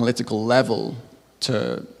sort of analytical level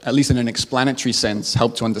to, at least in an explanatory sense,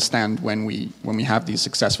 help to understand when we have these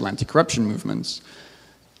successful anti-corruption movements.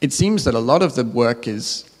 It seems that a lot of the work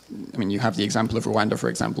is, I mean, you have the example of Rwanda, for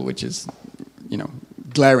example, which is,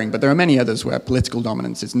 glaring, but there are many others where political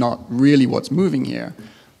dominance is not really what's moving here.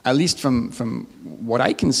 At least from what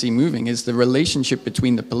I can see moving is the relationship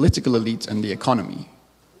between the political elite and the economy,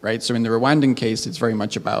 right? So in the Rwandan case, it's very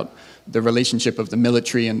much about the relationship of the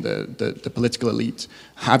military and the political elite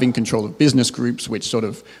having control of business groups, which sort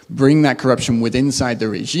of bring that corruption within inside the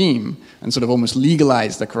regime and sort of almost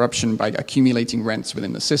legalize the corruption by accumulating rents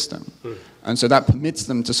within the system. And so that permits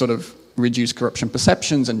them to sort of reduce corruption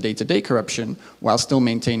perceptions and day-to-day corruption while still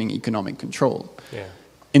maintaining economic control. Yeah.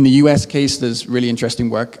 In the US case, there's really interesting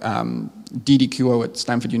work. Didi Kuo at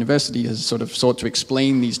Stanford University has sort of sought to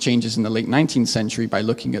explain these changes in the late 19th century by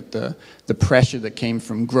looking at the pressure that came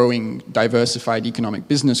from growing diversified economic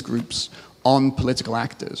business groups on political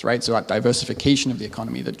actors, right? So that diversification of the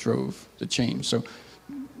economy that drove the change. So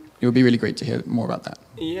it would be really great to hear more about that.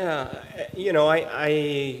 Yeah,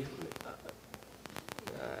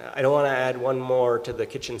 I don't want to add one more to the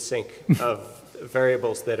kitchen sink of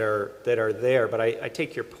variables that are there, but I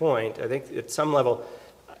take your point. I think at some level,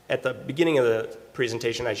 at the beginning of the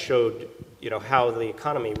presentation, I showed how the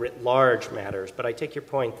economy writ large matters, but I take your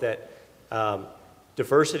point that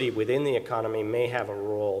diversity within the economy may have a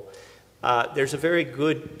role. There's a very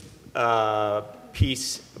good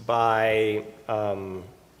piece by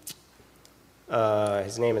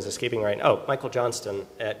his name is escaping right now. Oh, Michael Johnston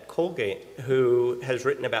at Colgate, who has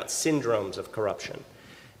written about syndromes of corruption.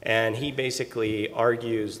 And he basically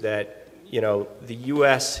argues that, the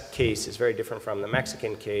US case is very different from the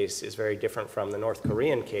Mexican case, is very different from the North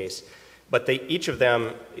Korean case, but each of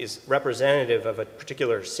them is representative of a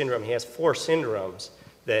particular syndrome. He has 4 syndromes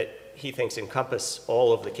that he thinks encompass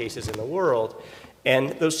all of the cases in the world.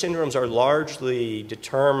 And those syndromes are largely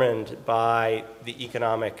determined by the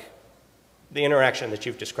interaction that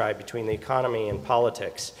you've described between the economy and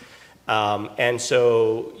politics. And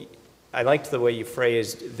so I liked the way you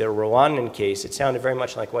phrased the Rwandan case. It sounded very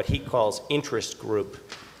much like what he calls interest group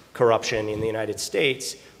corruption in the United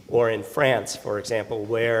States or in France, for example,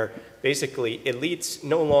 where basically elites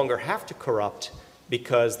no longer have to corrupt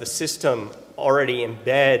because the system already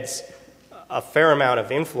embeds a fair amount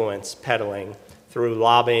of influence peddling through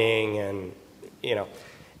lobbying and,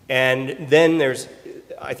 and then there's,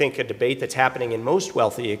 I think, a debate that's happening in most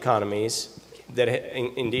wealthy economies that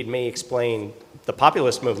indeed may explain the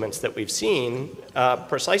populist movements that we've seen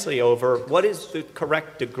precisely over what is the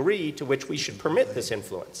correct degree to which we should permit this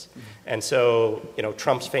influence. And so,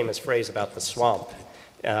 Trump's famous phrase about the swamp.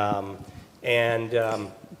 I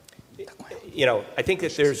think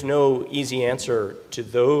that there's no easy answer to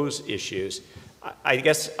those issues. I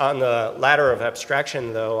guess on the ladder of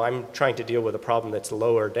abstraction, though, I'm trying to deal with a problem that's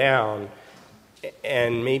lower down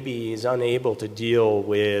and maybe is unable to deal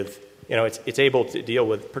with, it's able to deal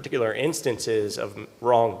with particular instances of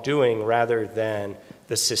wrongdoing rather than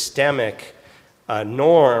the systemic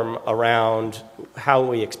norm around how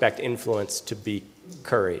we expect influence to be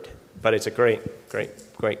curried. But it's a great, great,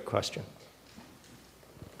 great question.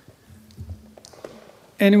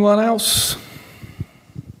 Anyone else?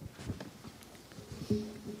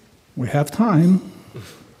 We have time.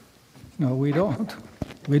 No, we don't.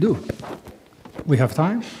 We do. We have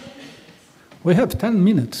time? We have 10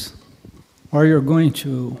 minutes. Or you're going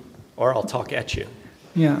to... Or I'll talk at you.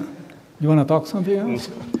 Yeah. You want to talk something else?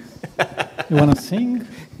 You want to sing?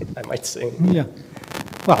 I might sing. Yeah.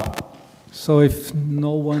 Well, so if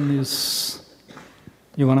no one is...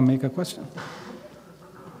 You want to make a question?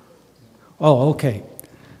 Oh, okay.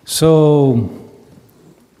 So,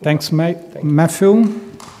 thanks, Matthew,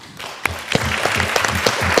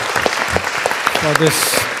 for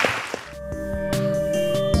this